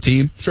player on their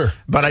team. Sure.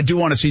 But I do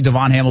want to see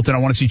Devon Hamilton. I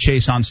want to see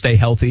Chason stay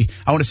healthy.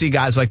 I want to see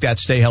guys like that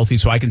stay healthy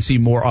so I can see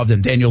more of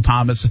them. Daniel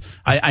Thomas.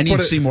 I need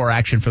to see more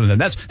action from them.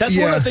 That's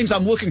one of the things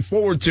I'm looking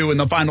forward to in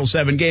the final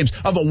 7 games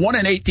of a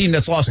 1-8 team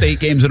that's lost 8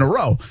 games in a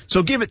row.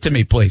 So give it to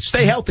me, please.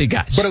 Stay healthy,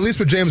 guys. But at least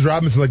with James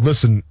Robinson,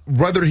 listen,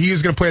 whether he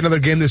is going to play another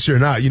game this year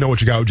or not, you know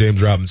what you got with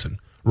James Robinson,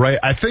 right?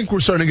 I think we're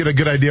starting to get a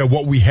good idea of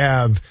what we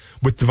have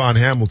with Devon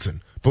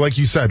Hamilton. But like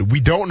you said, we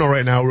don't know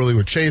right now really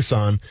with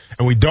Chason,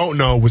 and we don't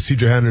know with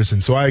C.J.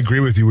 Henderson. So I agree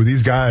with you where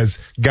these guys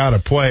got to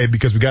play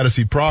because we got to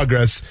see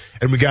progress,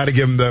 and we got to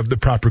give them the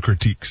proper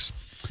critiques.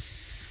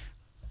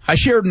 I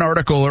shared an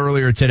article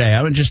earlier today.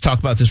 I would just talk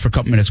about this for a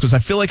couple minutes because I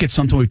feel like it's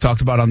something we've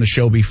talked about on the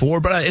show before,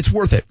 but it's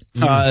worth it.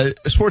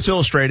 Sports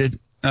Illustrated,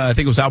 I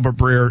think it was Albert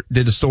Breer,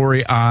 did a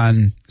story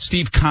on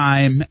Steve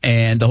Keim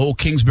and the whole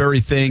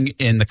Kingsbury thing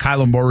and the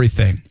Kyler Murray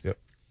thing. Yep.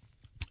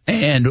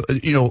 And,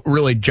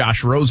 really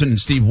Josh Rosen and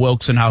Steve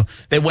Wilkes and how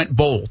they went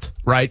bold,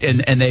 right?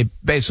 And they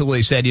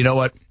basically said, you know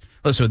what?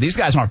 Listen, these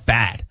guys aren't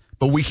bad,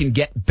 but we can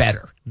get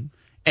better.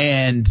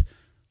 And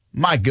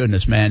my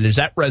goodness, man, does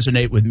that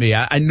resonate with me?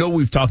 I know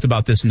we've talked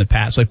about this in the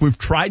past. Like, we've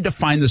tried to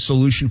find the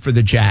solution for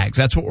the Jags.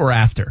 That's what we're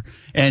after.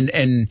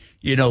 And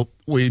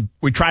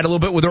we tried a little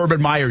bit with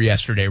Urban Meyer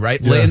yesterday,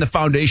 right? Yeah. Laying the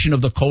foundation of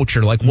the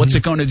culture. Like, what's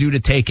it going to do to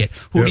take it?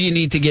 Who do you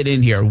need to get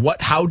in here?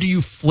 How do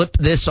you flip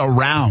this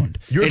around?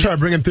 You were trying to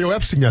bring in Theo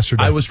Epstein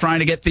yesterday. I was trying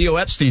to get Theo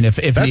Epstein if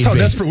that's how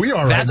desperate we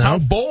are right now. That's how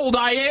bold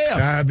I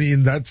am. I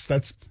mean, that's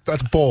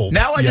bold.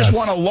 Now I just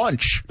want a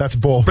lunch. That's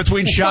bold.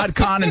 Between Shad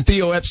Khan and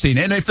Theo Epstein.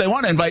 And if they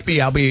want to invite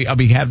me, I'll be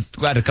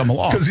glad to come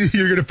along. Because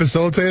you're going to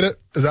facilitate it?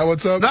 Is that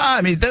what's up? Nah,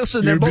 I mean,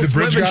 they're both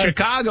live in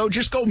Chicago.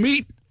 Just go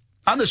meet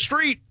on the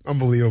street.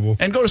 Unbelievable.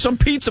 And go to some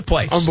pizza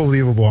place.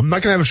 Unbelievable. I'm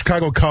not going to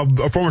have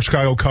a former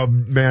Chicago Cub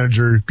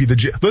manager be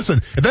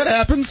listen, if that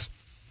happens,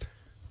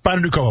 find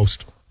a new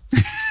co-host.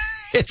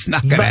 It's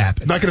not going to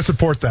happen. Not going to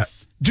support that.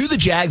 Do the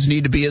Jags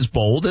need to be as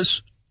bold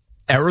as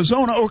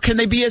Arizona, or can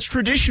they be as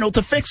traditional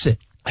to fix it?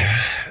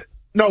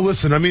 No,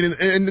 listen, I mean,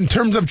 in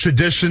terms of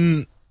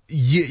tradition,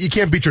 you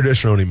can't be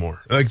traditional anymore.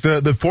 Like,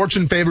 the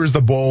fortune favors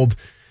the bold.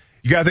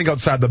 You got to think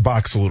outside the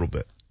box a little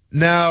bit.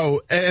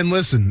 Now, and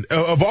listen,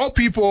 of all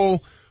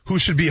people who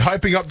should be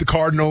hyping up the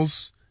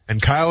Cardinals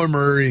and Kyler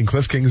Murray and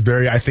Cliff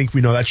Kingsbury, I think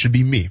we know that should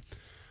be me.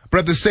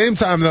 But at the same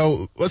time,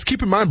 though, let's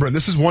keep in mind, Brent,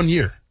 this is 1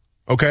 year.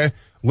 Okay?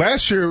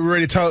 Last year, we were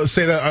ready to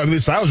say that, at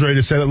least I was ready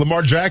to say that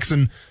Lamar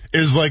Jackson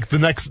is like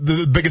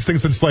the biggest thing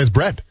since sliced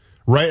bread.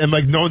 Right? And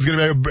like no one's going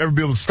to ever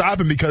be able to stop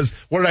him because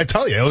what did I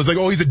tell you? It was like,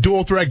 oh, he's a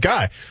dual threat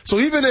guy. So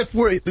even if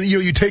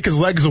you take his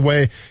legs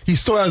away, he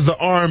still has the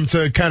arm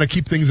to kind of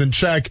keep things in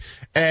check,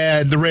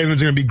 and the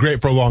Ravens are going to be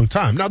great for a long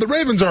time. Now, the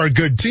Ravens are a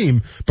good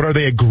team, but are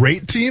they a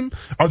great team?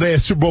 Are they a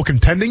Super Bowl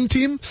contending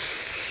team?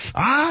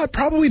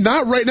 Probably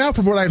not right now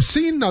from what I've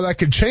seen. Now that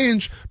could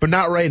change, but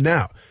not right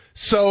now.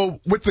 So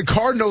with the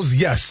Cardinals,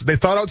 yes, they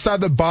thought outside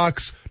the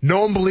box.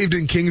 No one believed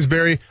in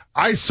Kingsbury.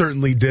 I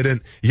certainly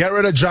didn't. You got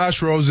rid of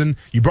Josh Rosen.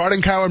 You brought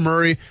in Kyler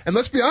Murray. And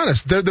let's be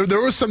honest,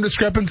 there were some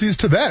discrepancies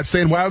to that,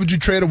 saying, why would you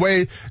trade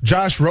away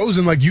Josh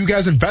Rosen? Like, you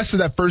guys invested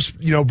that first,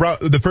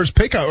 the first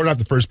pick out, or not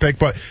the first pick,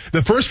 but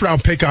the first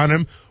round pick on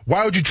him.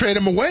 Why would you trade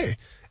him away?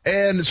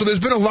 And so there's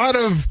been a lot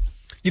of,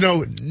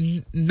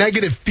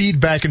 negative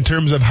feedback in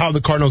terms of how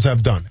the Cardinals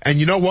have done. And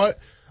you know what?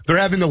 They're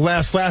having the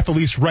last laugh, at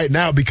least right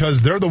now,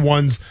 because they're the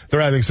ones that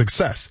are having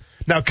success.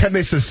 Now, can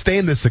they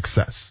sustain this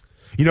success?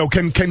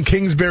 Can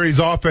Kingsbury's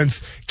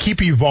offense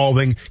keep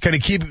evolving? Can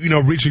it keep,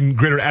 reaching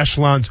greater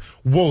echelons?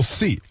 We'll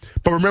see.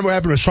 But remember what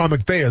happened with Sean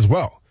McVay as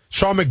well.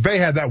 Sean McVay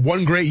had that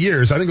one great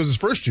year. I think it was his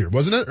first year,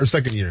 wasn't it? Or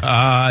second year?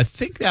 I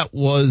think it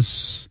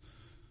was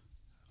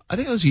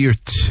year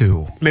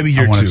 2. Maybe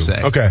year 2. I want to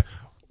say. Okay.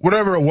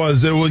 Whatever it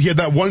was, he had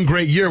that one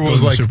great year where it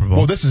was like,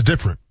 well, this is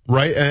different,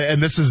 right? And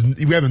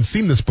we haven't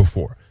seen this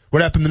before.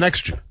 What happened the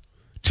next year?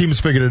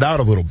 Teams figured it out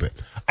a little bit.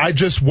 I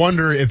just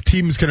wonder if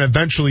teams can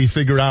eventually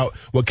figure out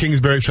what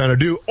Kingsbury's trying to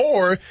do,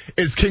 or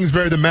is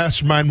Kingsbury the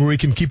mastermind where he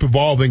can keep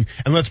evolving?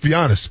 And let's be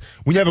honest,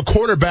 when you have a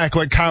quarterback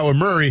like Kyler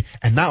Murray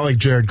and not like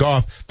Jared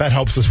Goff, that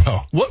helps as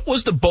well. What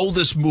was the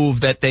boldest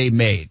move that they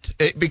made?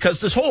 Because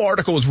this whole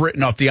article was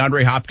written off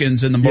DeAndre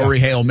Hopkins and the Murray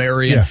Hail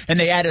Mary, and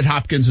they added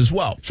Hopkins as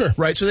well. Sure.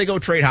 Right? So they go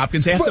trade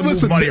Hopkins. They have to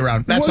move money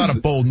around. That's not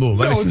a bold move.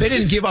 No, they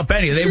didn't give up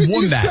any. They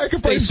won that.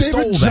 Sacrificed They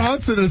stole David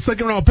Johnson in a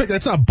second-round pick.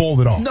 That's not bold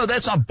at all. No,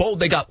 that's not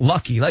bold. They got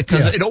lucky,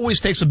 because it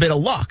always takes a bit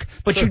of luck.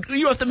 But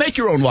you have to make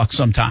your own luck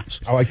sometimes.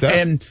 I like that.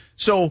 And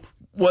so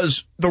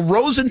was the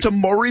Rosen to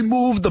Murray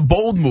move the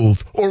bold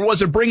move, or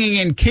was it bringing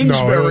in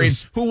Kingsbury,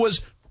 who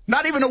was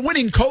not even a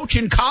winning coach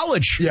in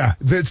college? Yeah,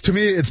 to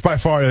me, it's by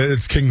far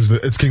it's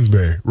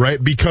Kingsbury,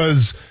 right?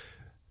 Because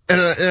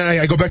and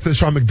I go back to the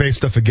Sean McVay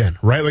stuff again,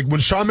 right? Like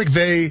when Sean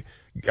McVay,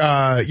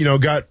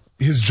 got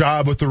his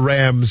job with the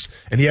Rams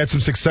and he had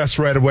some success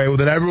right away. Well,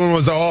 then everyone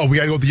was, we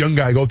got to go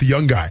with the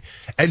young guy.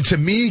 And to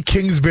me,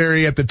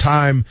 Kingsbury at the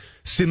time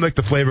seemed like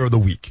the flavor of the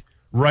week,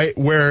 right?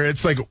 Where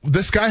it's like,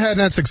 this guy hadn't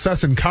had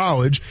success in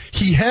college.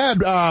 He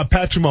had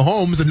Patrick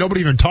Mahomes and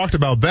nobody even talked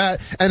about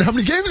that. And how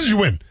many games did you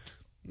win?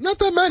 Not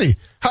that many.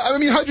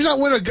 How'd you not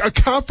win a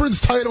conference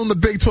title in the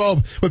Big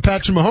 12 with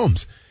Patrick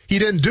Mahomes? He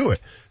didn't do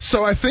it.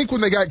 So I think when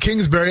they got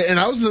Kingsbury, and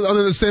I was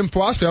under the same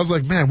philosophy, I was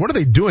like, man, what are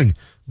they doing?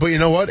 But you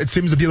know what? It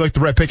seems to be like the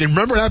right pick. And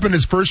remember what happened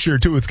his first year,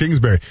 too, with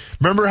Kingsbury.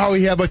 Remember how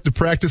he had, like, the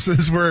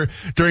practices where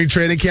during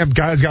training camp,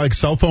 guys got, like,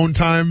 cell phone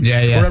time?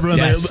 Yeah. Whatever,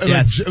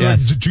 like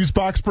juice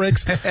box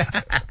breaks?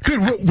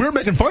 Dude, we're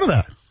making fun of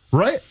that,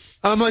 right?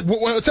 I'm like,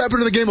 what's happened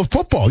to the game of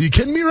football? You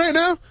kidding me right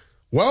now?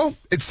 Well,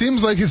 it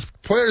seems like his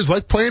players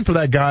like playing for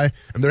that guy,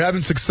 and they're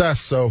having success,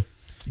 so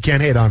you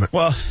can't hate on it.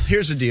 Well,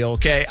 here's the deal,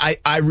 okay?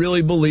 I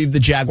really believe the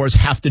Jaguars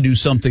have to do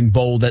something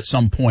bold at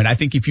some point. I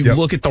think if you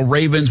look at the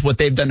Ravens, what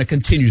they've done to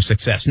continue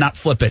success, not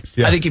flip it.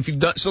 I think if you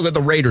look at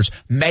the Raiders,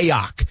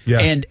 Mayock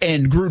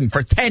and Gruden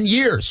for 10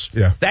 years,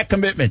 that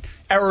commitment.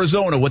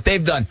 Arizona, what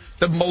they've done,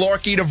 the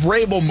Malarkey to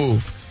Vrabel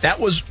move, that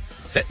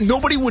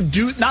nobody would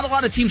do. Not a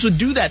lot of teams would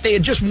do that. They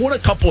had just won a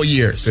couple of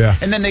years,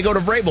 and then they go to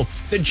Vrabel.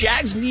 The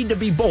Jags need to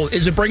be bold.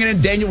 Is it bringing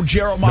in Daniel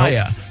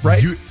Jeremiah? Nope.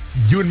 Right?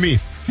 You and me.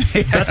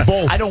 That's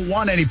bold. I don't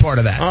want any part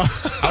of that.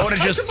 I want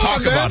to just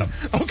talk about him.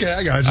 Okay,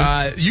 I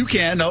got you. You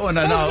can, though, and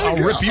I'll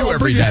rip you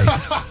every day.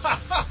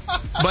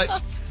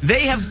 But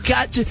they have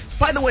got to.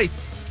 By the way,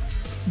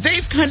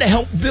 they've kind of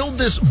helped build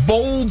this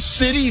bold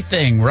city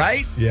thing,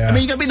 right? Yeah. I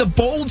mean, you're going to be the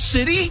bold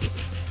city?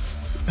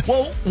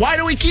 Well, why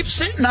do we keep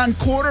sitting on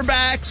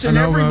quarterbacks and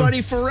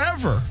everybody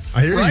forever?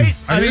 I hear right? you.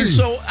 I mean, hear you.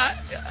 So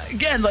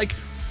again, like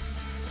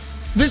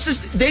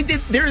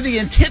they're the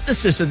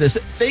antithesis of this.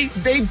 They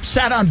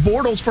sat on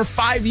Bortles for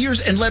 5 years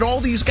and let all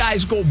these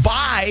guys go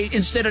by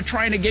instead of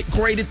trying to get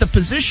great at the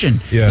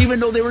position. Even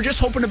though they were just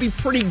hoping to be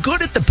pretty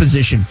good at the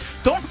position.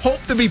 Don't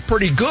hope to be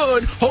pretty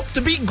good. Hope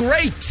to be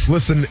great.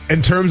 Listen,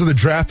 in terms of the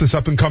draft this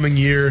up and coming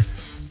year,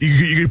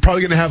 you're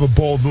probably going to have a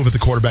bold move at the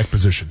quarterback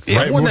position,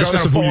 right? One that's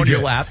going to fall in your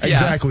lap.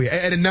 Exactly.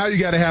 And now you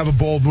got to have a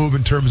bold move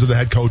in terms of the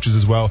head coaches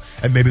as well,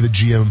 and maybe the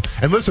GM.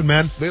 And listen,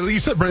 man, like you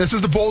said, Brent, this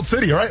is the bold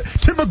city, all right?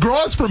 Tim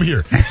McGraw's from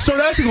here.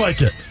 Start acting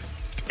like it.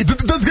 It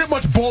doesn't get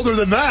much bolder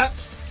than that.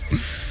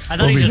 I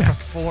thought he just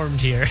performed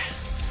here.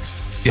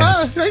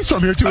 Yes. He's from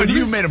here, too.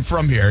 You made him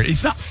from here.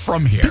 He's not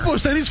from here. People are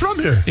saying he's from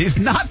here. He's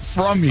not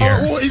from here.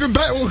 Oh, well, even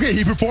better. Okay,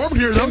 he performed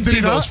here. Tim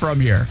Tebow's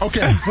from here.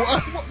 Okay. Well,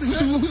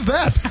 who's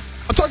that?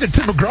 I'm talking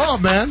Tim McGraw,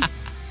 man.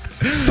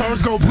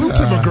 Stars go blue,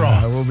 Tim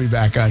McGraw. We'll be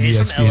back on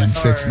ESPN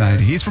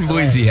 690. He's from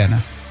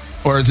Louisiana.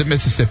 Or is it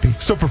Mississippi?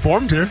 Still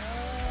performed here.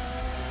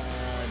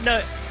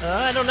 No,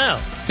 I don't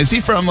know. Is he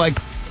from, like,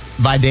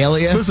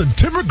 Vidalia? Listen,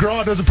 Tim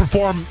McGraw doesn't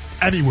perform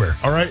anywhere,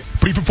 all right?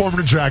 But he performed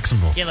in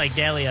Jacksonville. Yeah, like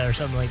Dahlia or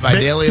something like that.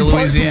 Vidalia,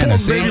 Louisiana.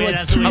 See? Maybe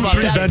like two How or about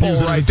three that venues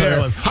poll right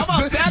there? How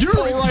about that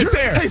poll right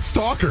there? Hey,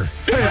 stalker.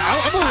 Hey,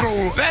 I'm a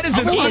little. That is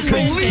I'm an a little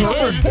unbelievable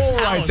concerned. poll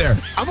right there.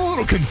 I'm a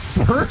little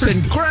concerned. It's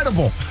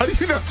incredible. How do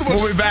you know so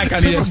much? We'll be back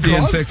on Tim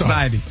ESPN McGraw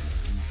 690. stuff?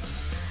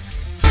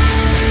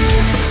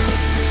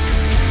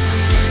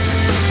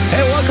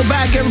 Hey, welcome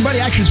back, everybody.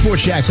 Action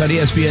Sports Jacks on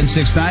ESPN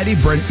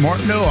 690. Brent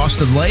Martineau,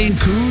 Austin Lane,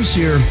 Coos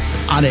here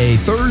on a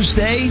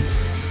Thursday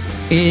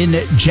in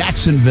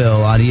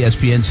Jacksonville on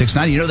ESPN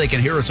 690. You know they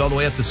can hear us all the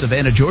way up to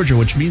Savannah, Georgia,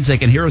 which means they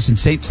can hear us in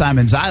St.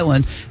 Simon's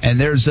Island. And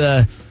there's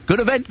a good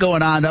event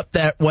going on up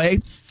that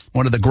way.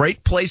 One of the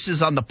great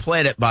places on the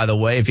planet, by the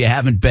way, if you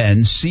haven't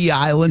been, Sea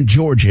Island,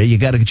 Georgia. You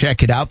got to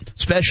check it out,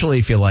 especially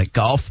if you like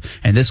golf.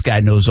 And this guy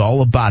knows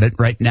all about it.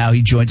 Right now,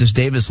 he joins us,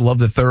 Davis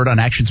Love III on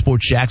Action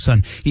Sports Jacks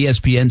on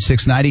ESPN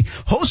 690,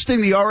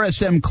 hosting the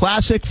RSM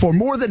Classic for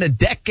more than a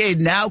decade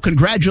now.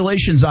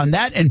 Congratulations on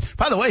that. And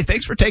by the way,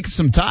 thanks for taking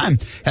some time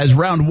as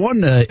round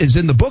one is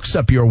in the books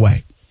up your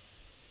way.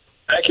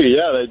 Thank you.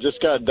 Yeah, they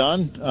just got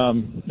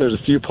done. There's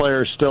a few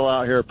players still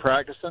out here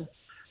practicing.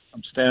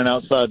 I'm standing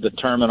outside the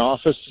tournament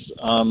office,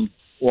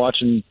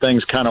 watching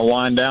things kind of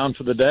wind down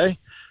for the day.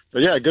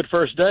 But, yeah, good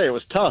first day. It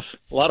was tough.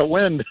 A lot of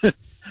wind.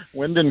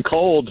 Wind and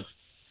cold.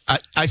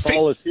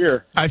 Fall is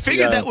here. I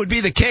figured that would be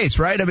the case,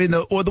 right? I mean,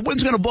 the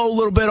wind's going to blow a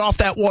little bit off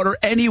that water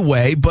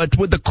anyway, but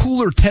with the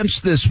cooler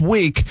temps this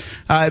week,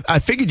 I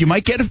figured you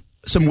might get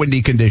some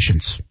windy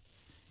conditions.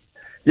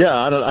 Yeah,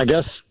 I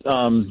guess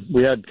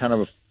we had kind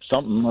of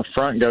a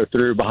front go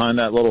through behind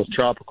that little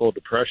tropical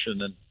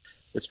depression, and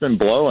it's been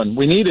blowing.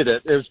 We needed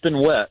it. It's been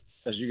wet,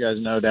 as you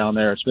guys know, down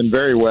there. It's been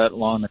very wet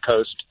along the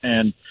coast,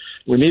 and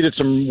we needed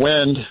some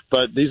wind,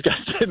 but these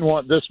guys didn't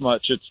want this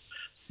much. It's,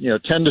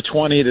 10 to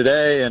 20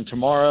 today and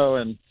tomorrow,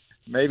 and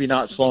maybe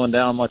not slowing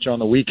down much on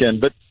the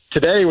weekend. But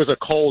today was a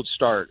cold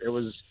start. It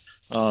was,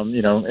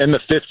 in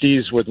the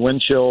 50s with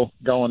wind chill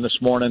going this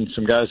morning.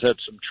 Some guys had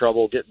some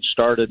trouble getting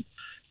started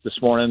this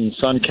morning.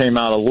 The sun came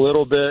out a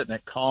little bit, and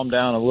it calmed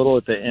down a little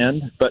at the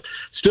end, but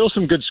still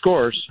some good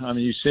scores. I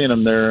mean, you've seen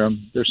them there.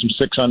 There's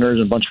some 6-unders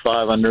and a bunch of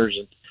 5-unders,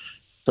 and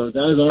so the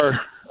guys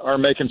are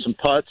making some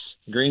putts.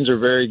 The greens are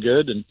very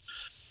good,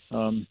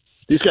 and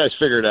these guys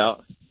figure it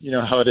out. You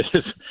know how it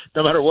is.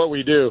 No matter what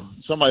we do,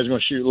 somebody's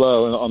going to shoot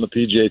low on the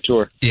PGA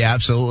Tour. Yeah,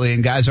 absolutely.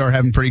 And guys are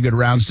having pretty good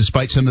rounds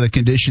despite some of the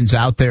conditions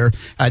out there.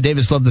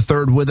 Davis Love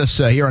III with us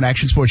here on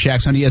Action Sports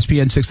Jacks on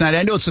ESPN 690.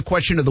 I know it's the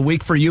question of the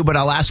week for you, but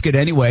I'll ask it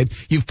anyway.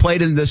 You've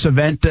played in this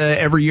event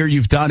every year.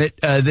 You've done it.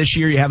 This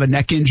year you have a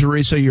neck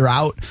injury, so you're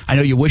out. I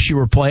know you wish you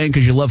were playing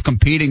because you love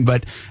competing,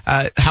 but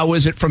how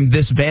is it from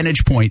this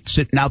vantage point,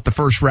 sitting out the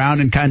first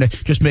round and kind of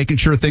just making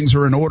sure things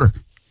are in order?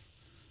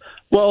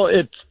 Well,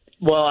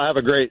 I have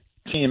a great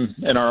team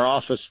in our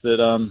office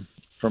that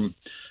from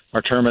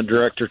our tournament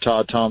director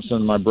Todd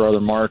Thompson, my brother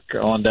Mark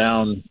on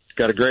down,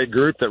 got a great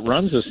group that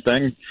runs this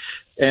thing,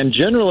 and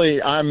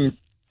generally I'm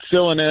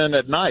filling in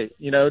at night,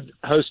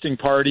 hosting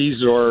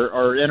parties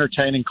or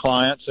entertaining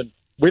clients, and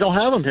we don't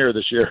have them here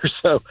this year.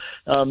 So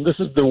this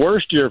is the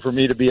worst year for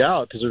me to be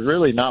out because there's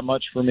really not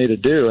much for me to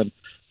do, and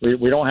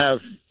we don't have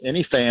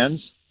any fans.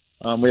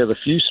 We have a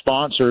few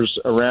sponsors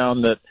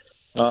around that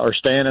are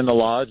staying in the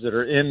lodge that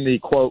are in the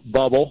quote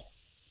bubble.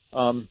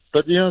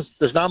 But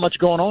there's not much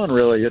going on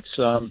really. It's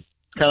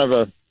kind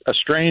of a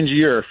strange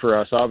year for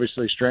us.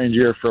 Obviously, a strange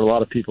year for a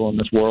lot of people in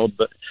this world.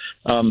 But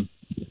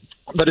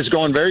it's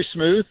going very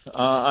smooth.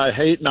 I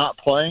hate not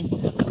playing,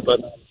 but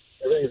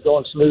everything's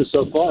going smooth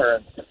so far.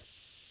 And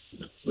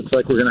looks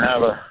like we're going to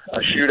have a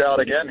shootout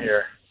again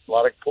here. A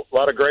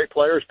lot of great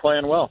players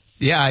playing well.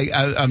 Yeah,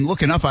 I'm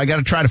looking up. I got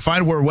to try to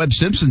find where Webb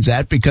Simpson's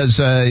at because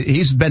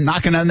he's been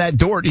knocking on that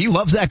door. He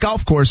loves that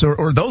golf course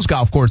or those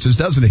golf courses,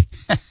 doesn't he?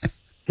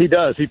 He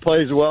does. He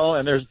plays well,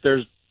 and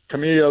there's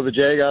Camilo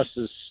Villegas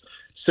is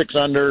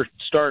 6-under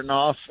starting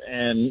off,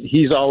 and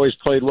he's always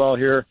played well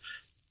here.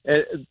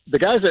 The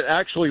guys that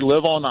actually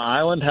live on the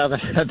island haven't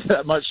had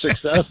that much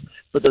success,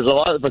 but there's a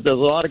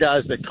lot of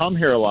guys that come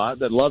here a lot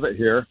that love it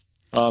here.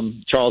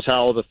 Charles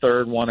Howell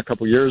III won a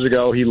couple years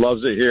ago. He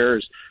loves it here.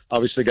 He's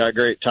obviously got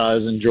great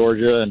ties in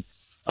Georgia,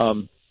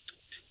 and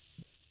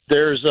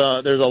there's a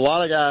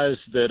lot of guys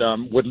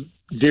that would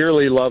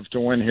dearly love to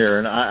win here,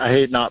 and I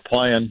hate not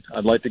playing.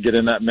 I'd like to get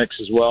in that mix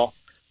as well,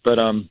 but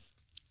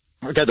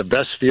we've got the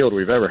best field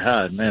we've ever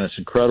had. Man, it's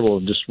incredible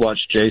to just watch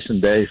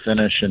Jason Day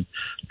finish, and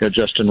got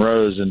Justin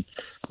Rose, and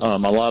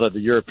a lot of the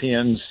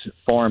Europeans,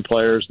 foreign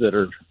players that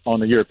are on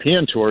the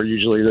European tour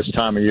usually this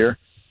time of year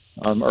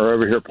are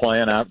over here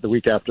playing the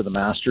week after the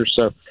Masters.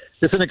 So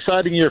it's an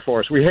exciting year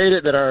for us. We hate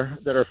it that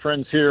our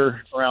friends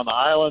here around the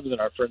island and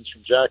our friends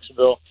from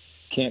Jacksonville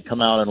can't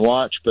come out and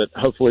watch, but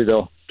hopefully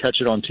they'll catch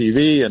it on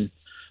TV and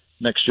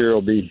next year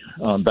will be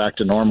back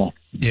to normal.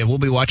 Yeah, we'll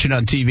be watching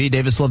on TV.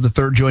 Davis Love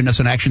III joined us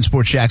on Action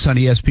Sports Jacks on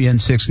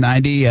ESPN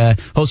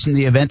 690, hosting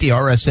the event, the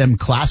RSM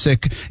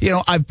Classic.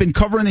 I've been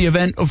covering the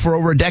event for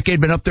over a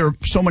decade, been up there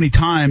so many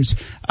times.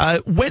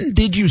 When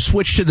did you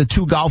switch to the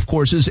 2 golf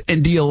courses,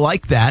 and do you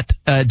like that?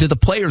 Do the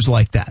players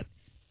like that?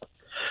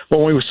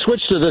 Well, when we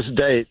switched to this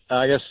date,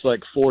 I guess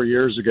like 4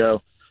 years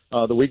ago,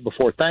 the week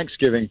before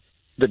Thanksgiving,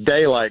 the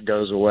daylight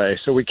goes away.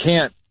 So we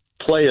can't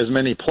play as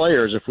many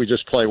players if we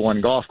just play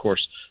one golf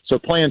course. So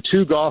playing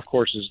 2 golf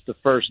courses the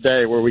first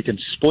day where we can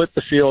split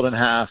the field in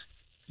half.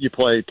 You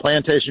play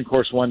Plantation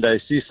Course one day,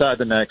 Seaside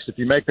the next. If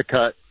you make the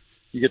cut,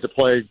 you get to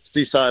play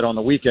Seaside on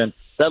the weekend.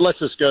 That lets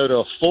us go to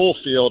a full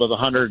field of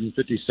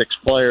 156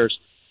 players.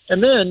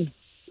 And then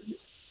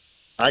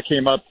I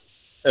came up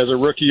as a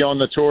rookie on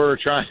the tour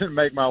trying to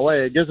make my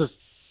way. It gives us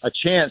a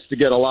chance to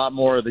get a lot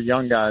more of the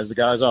young guys, the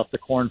guys off the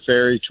Korn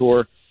Ferry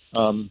Tour.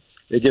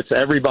 It gets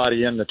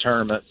everybody in the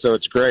tournament, so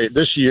it's great.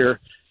 This year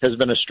has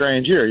been a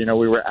strange year.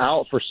 We were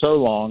out for so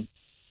long.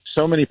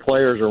 So many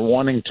players are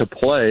wanting to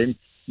play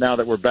now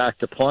that we're back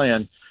to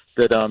playing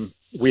that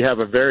we have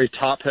a very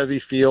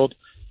top-heavy field.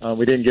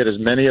 We didn't get as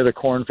many of the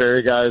Korn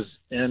Ferry guys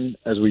in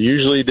as we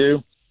usually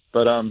do,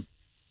 but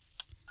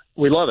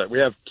we love it. We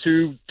have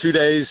two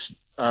days,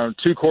 2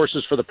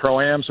 courses for the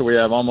Pro-Am, so we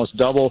have almost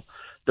double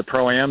the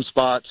Pro-Am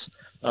spots,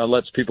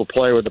 lets people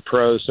play with the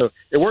pros. So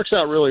it works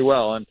out really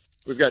well, and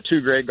we've got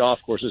 2 great golf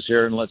courses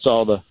here, and lets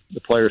all the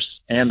players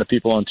and the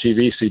people on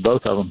TV see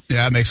both of them.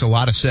 Yeah, it makes a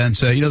lot of sense.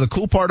 The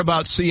cool part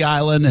about Sea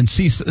Island and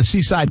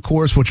Seaside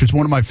Course, which is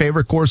one of my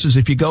favorite courses,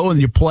 if you go and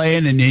you're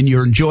playing and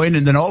you're enjoying,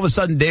 and then all of a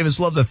sudden Davis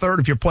Love III,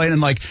 if you're playing in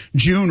like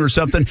June or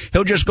something,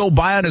 he'll just go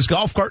by on his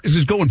golf cart and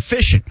he's going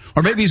fishing.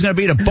 Or maybe he's going to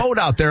be in a boat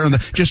out there and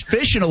just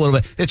fishing a little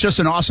bit. It's just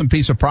an awesome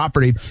piece of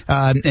property.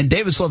 And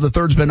Davis Love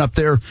III's been up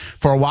there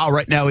for a while.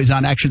 Right now he's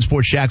on Action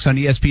Sports Jacks on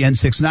ESPN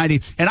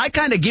 690. And I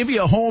kind of give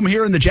you a home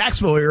here in the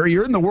Jacksonville area.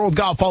 You're in the World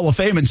Golf Hall of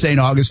Fame in St.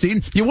 Augustine.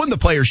 You won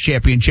the Players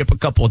Championship a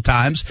couple of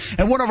times.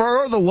 And one of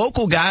our other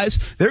local guys,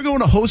 he's going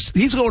to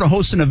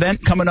host an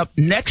event coming up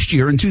next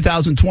year in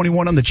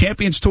 2021 on the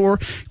Champions Tour.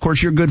 Of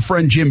course, your good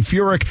friend Jim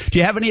Furyk. Do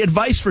you have any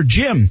advice for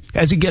Jim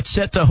as he gets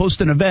set to host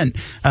an event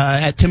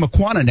at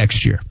Timuquana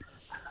next year?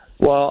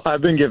 Well,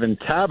 I've been giving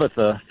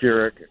Tabitha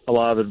Furyk a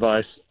lot of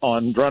advice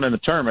on running the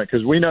tournament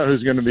because we know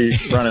who's going to be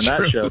running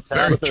that show.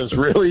 Tabitha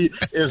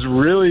is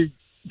really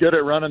good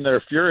at running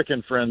their Furyk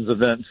and Friends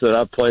events that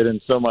I've played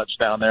in so much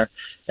down there.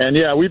 And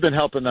yeah, we've been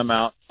helping them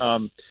out.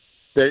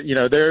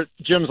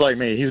 Jim's like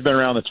me. He's been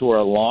around the tour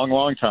a long,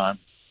 long time.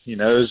 He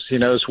knows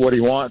what he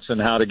wants and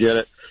how to get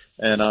it.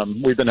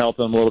 And we've been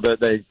helping them a little bit.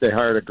 They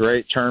hired a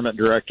great tournament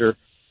director,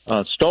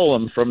 stole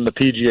him from the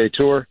PGA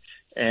Tour,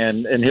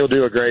 and he'll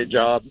do a great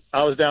job.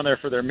 I was down there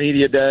for their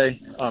media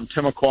day.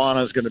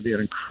 Timuquana is going to be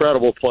an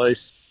incredible place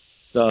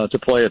to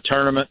play a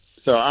tournament.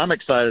 So I'm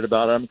excited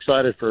about it. I'm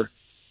excited for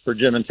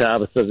Jim and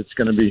Tabitha. It's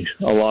going to be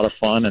a lot of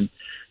fun, and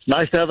it's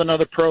nice to have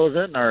another pro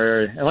event in our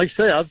area. And like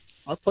I say,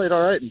 I've played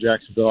all right in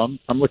Jacksonville.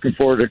 I'm looking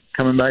forward to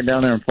coming back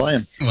down there and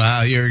playing.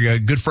 Wow, you're a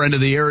good friend of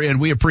the area, and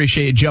we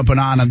appreciate you jumping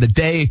on the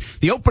day,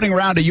 the opening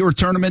round of your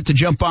tournament, to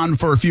jump on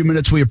for a few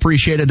minutes. We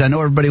appreciate it. I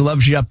know everybody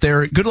loves you up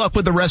there. Good luck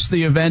with the rest of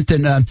the event,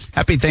 and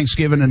happy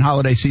Thanksgiving and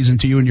holiday season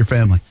to you and your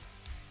family.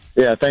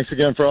 Yeah, thanks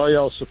again for all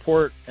y'all's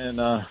support, and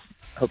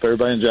hope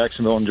everybody in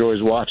Jacksonville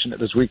enjoys watching it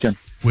this weekend.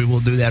 We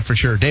will do that for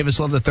sure. Davis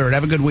Love III,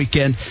 have a good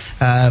weekend.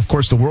 Of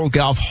course, the World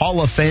Golf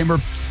Hall of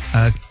Famer,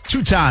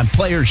 2-time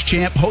Players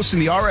Champ, hosting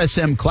the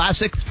RSM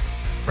Classic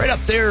right up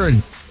there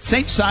in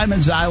St.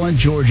 Simons Island,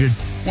 Georgia.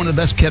 One of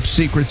the best kept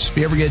secrets. If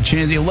you ever get a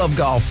chance, you love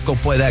golf, go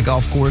play that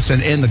golf course,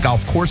 and the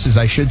golf courses,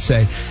 I should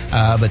say.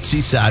 But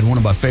Seaside, one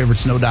of my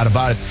favorites, no doubt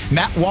about it.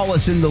 Matt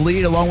Wallace in the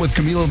lead, along with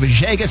Camilo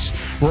Villegas,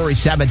 Rory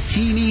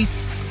Sabatini,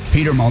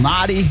 Peter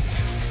Malnati,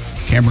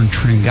 Cameron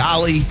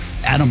Tringali,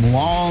 Adam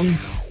Long,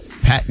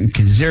 Patton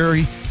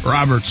Kazari,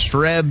 Robert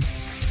Streb.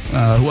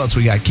 Who else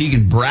we got?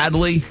 Keegan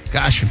Bradley.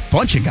 Gosh, a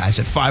bunch of guys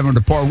at 5 under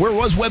par. Where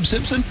was Webb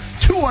Simpson?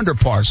 2 under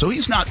par, so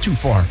he's not too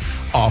far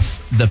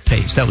off the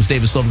pace. That was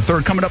Davis Love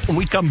III. Coming up when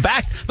we come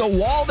back, the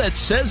wall that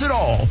says it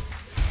all.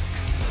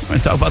 We're going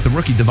to talk about the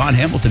rookie Devon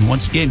Hamilton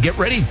once again. Get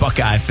ready,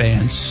 Buckeye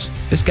fans.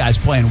 This guy's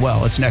playing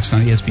well. It's next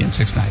on ESPN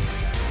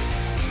 690.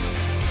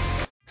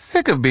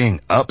 Sick of being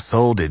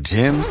upsold at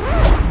gyms?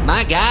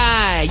 My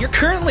guy, you're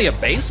currently a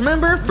base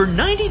member? For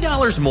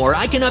 $90 more,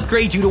 I can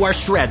upgrade you to our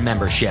Shred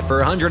membership.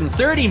 For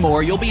 $130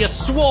 more, you'll be a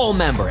Swole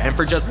member. And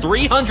for just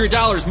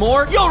 $300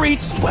 more, you'll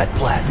reach Sweat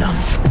Platinum.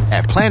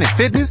 At Planet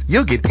Fitness,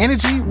 you'll get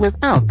energy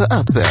without the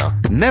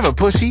upsell. Never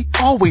pushy,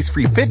 always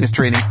free fitness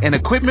training and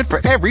equipment for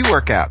every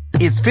workout.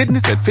 It's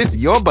fitness that fits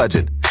your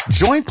budget.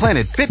 Join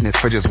Planet Fitness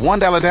for just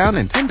 $1 down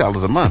and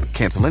 $10 a month.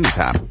 Cancel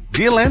anytime.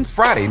 Deal ends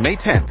Friday, May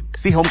 10th.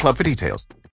 See Home Club for details.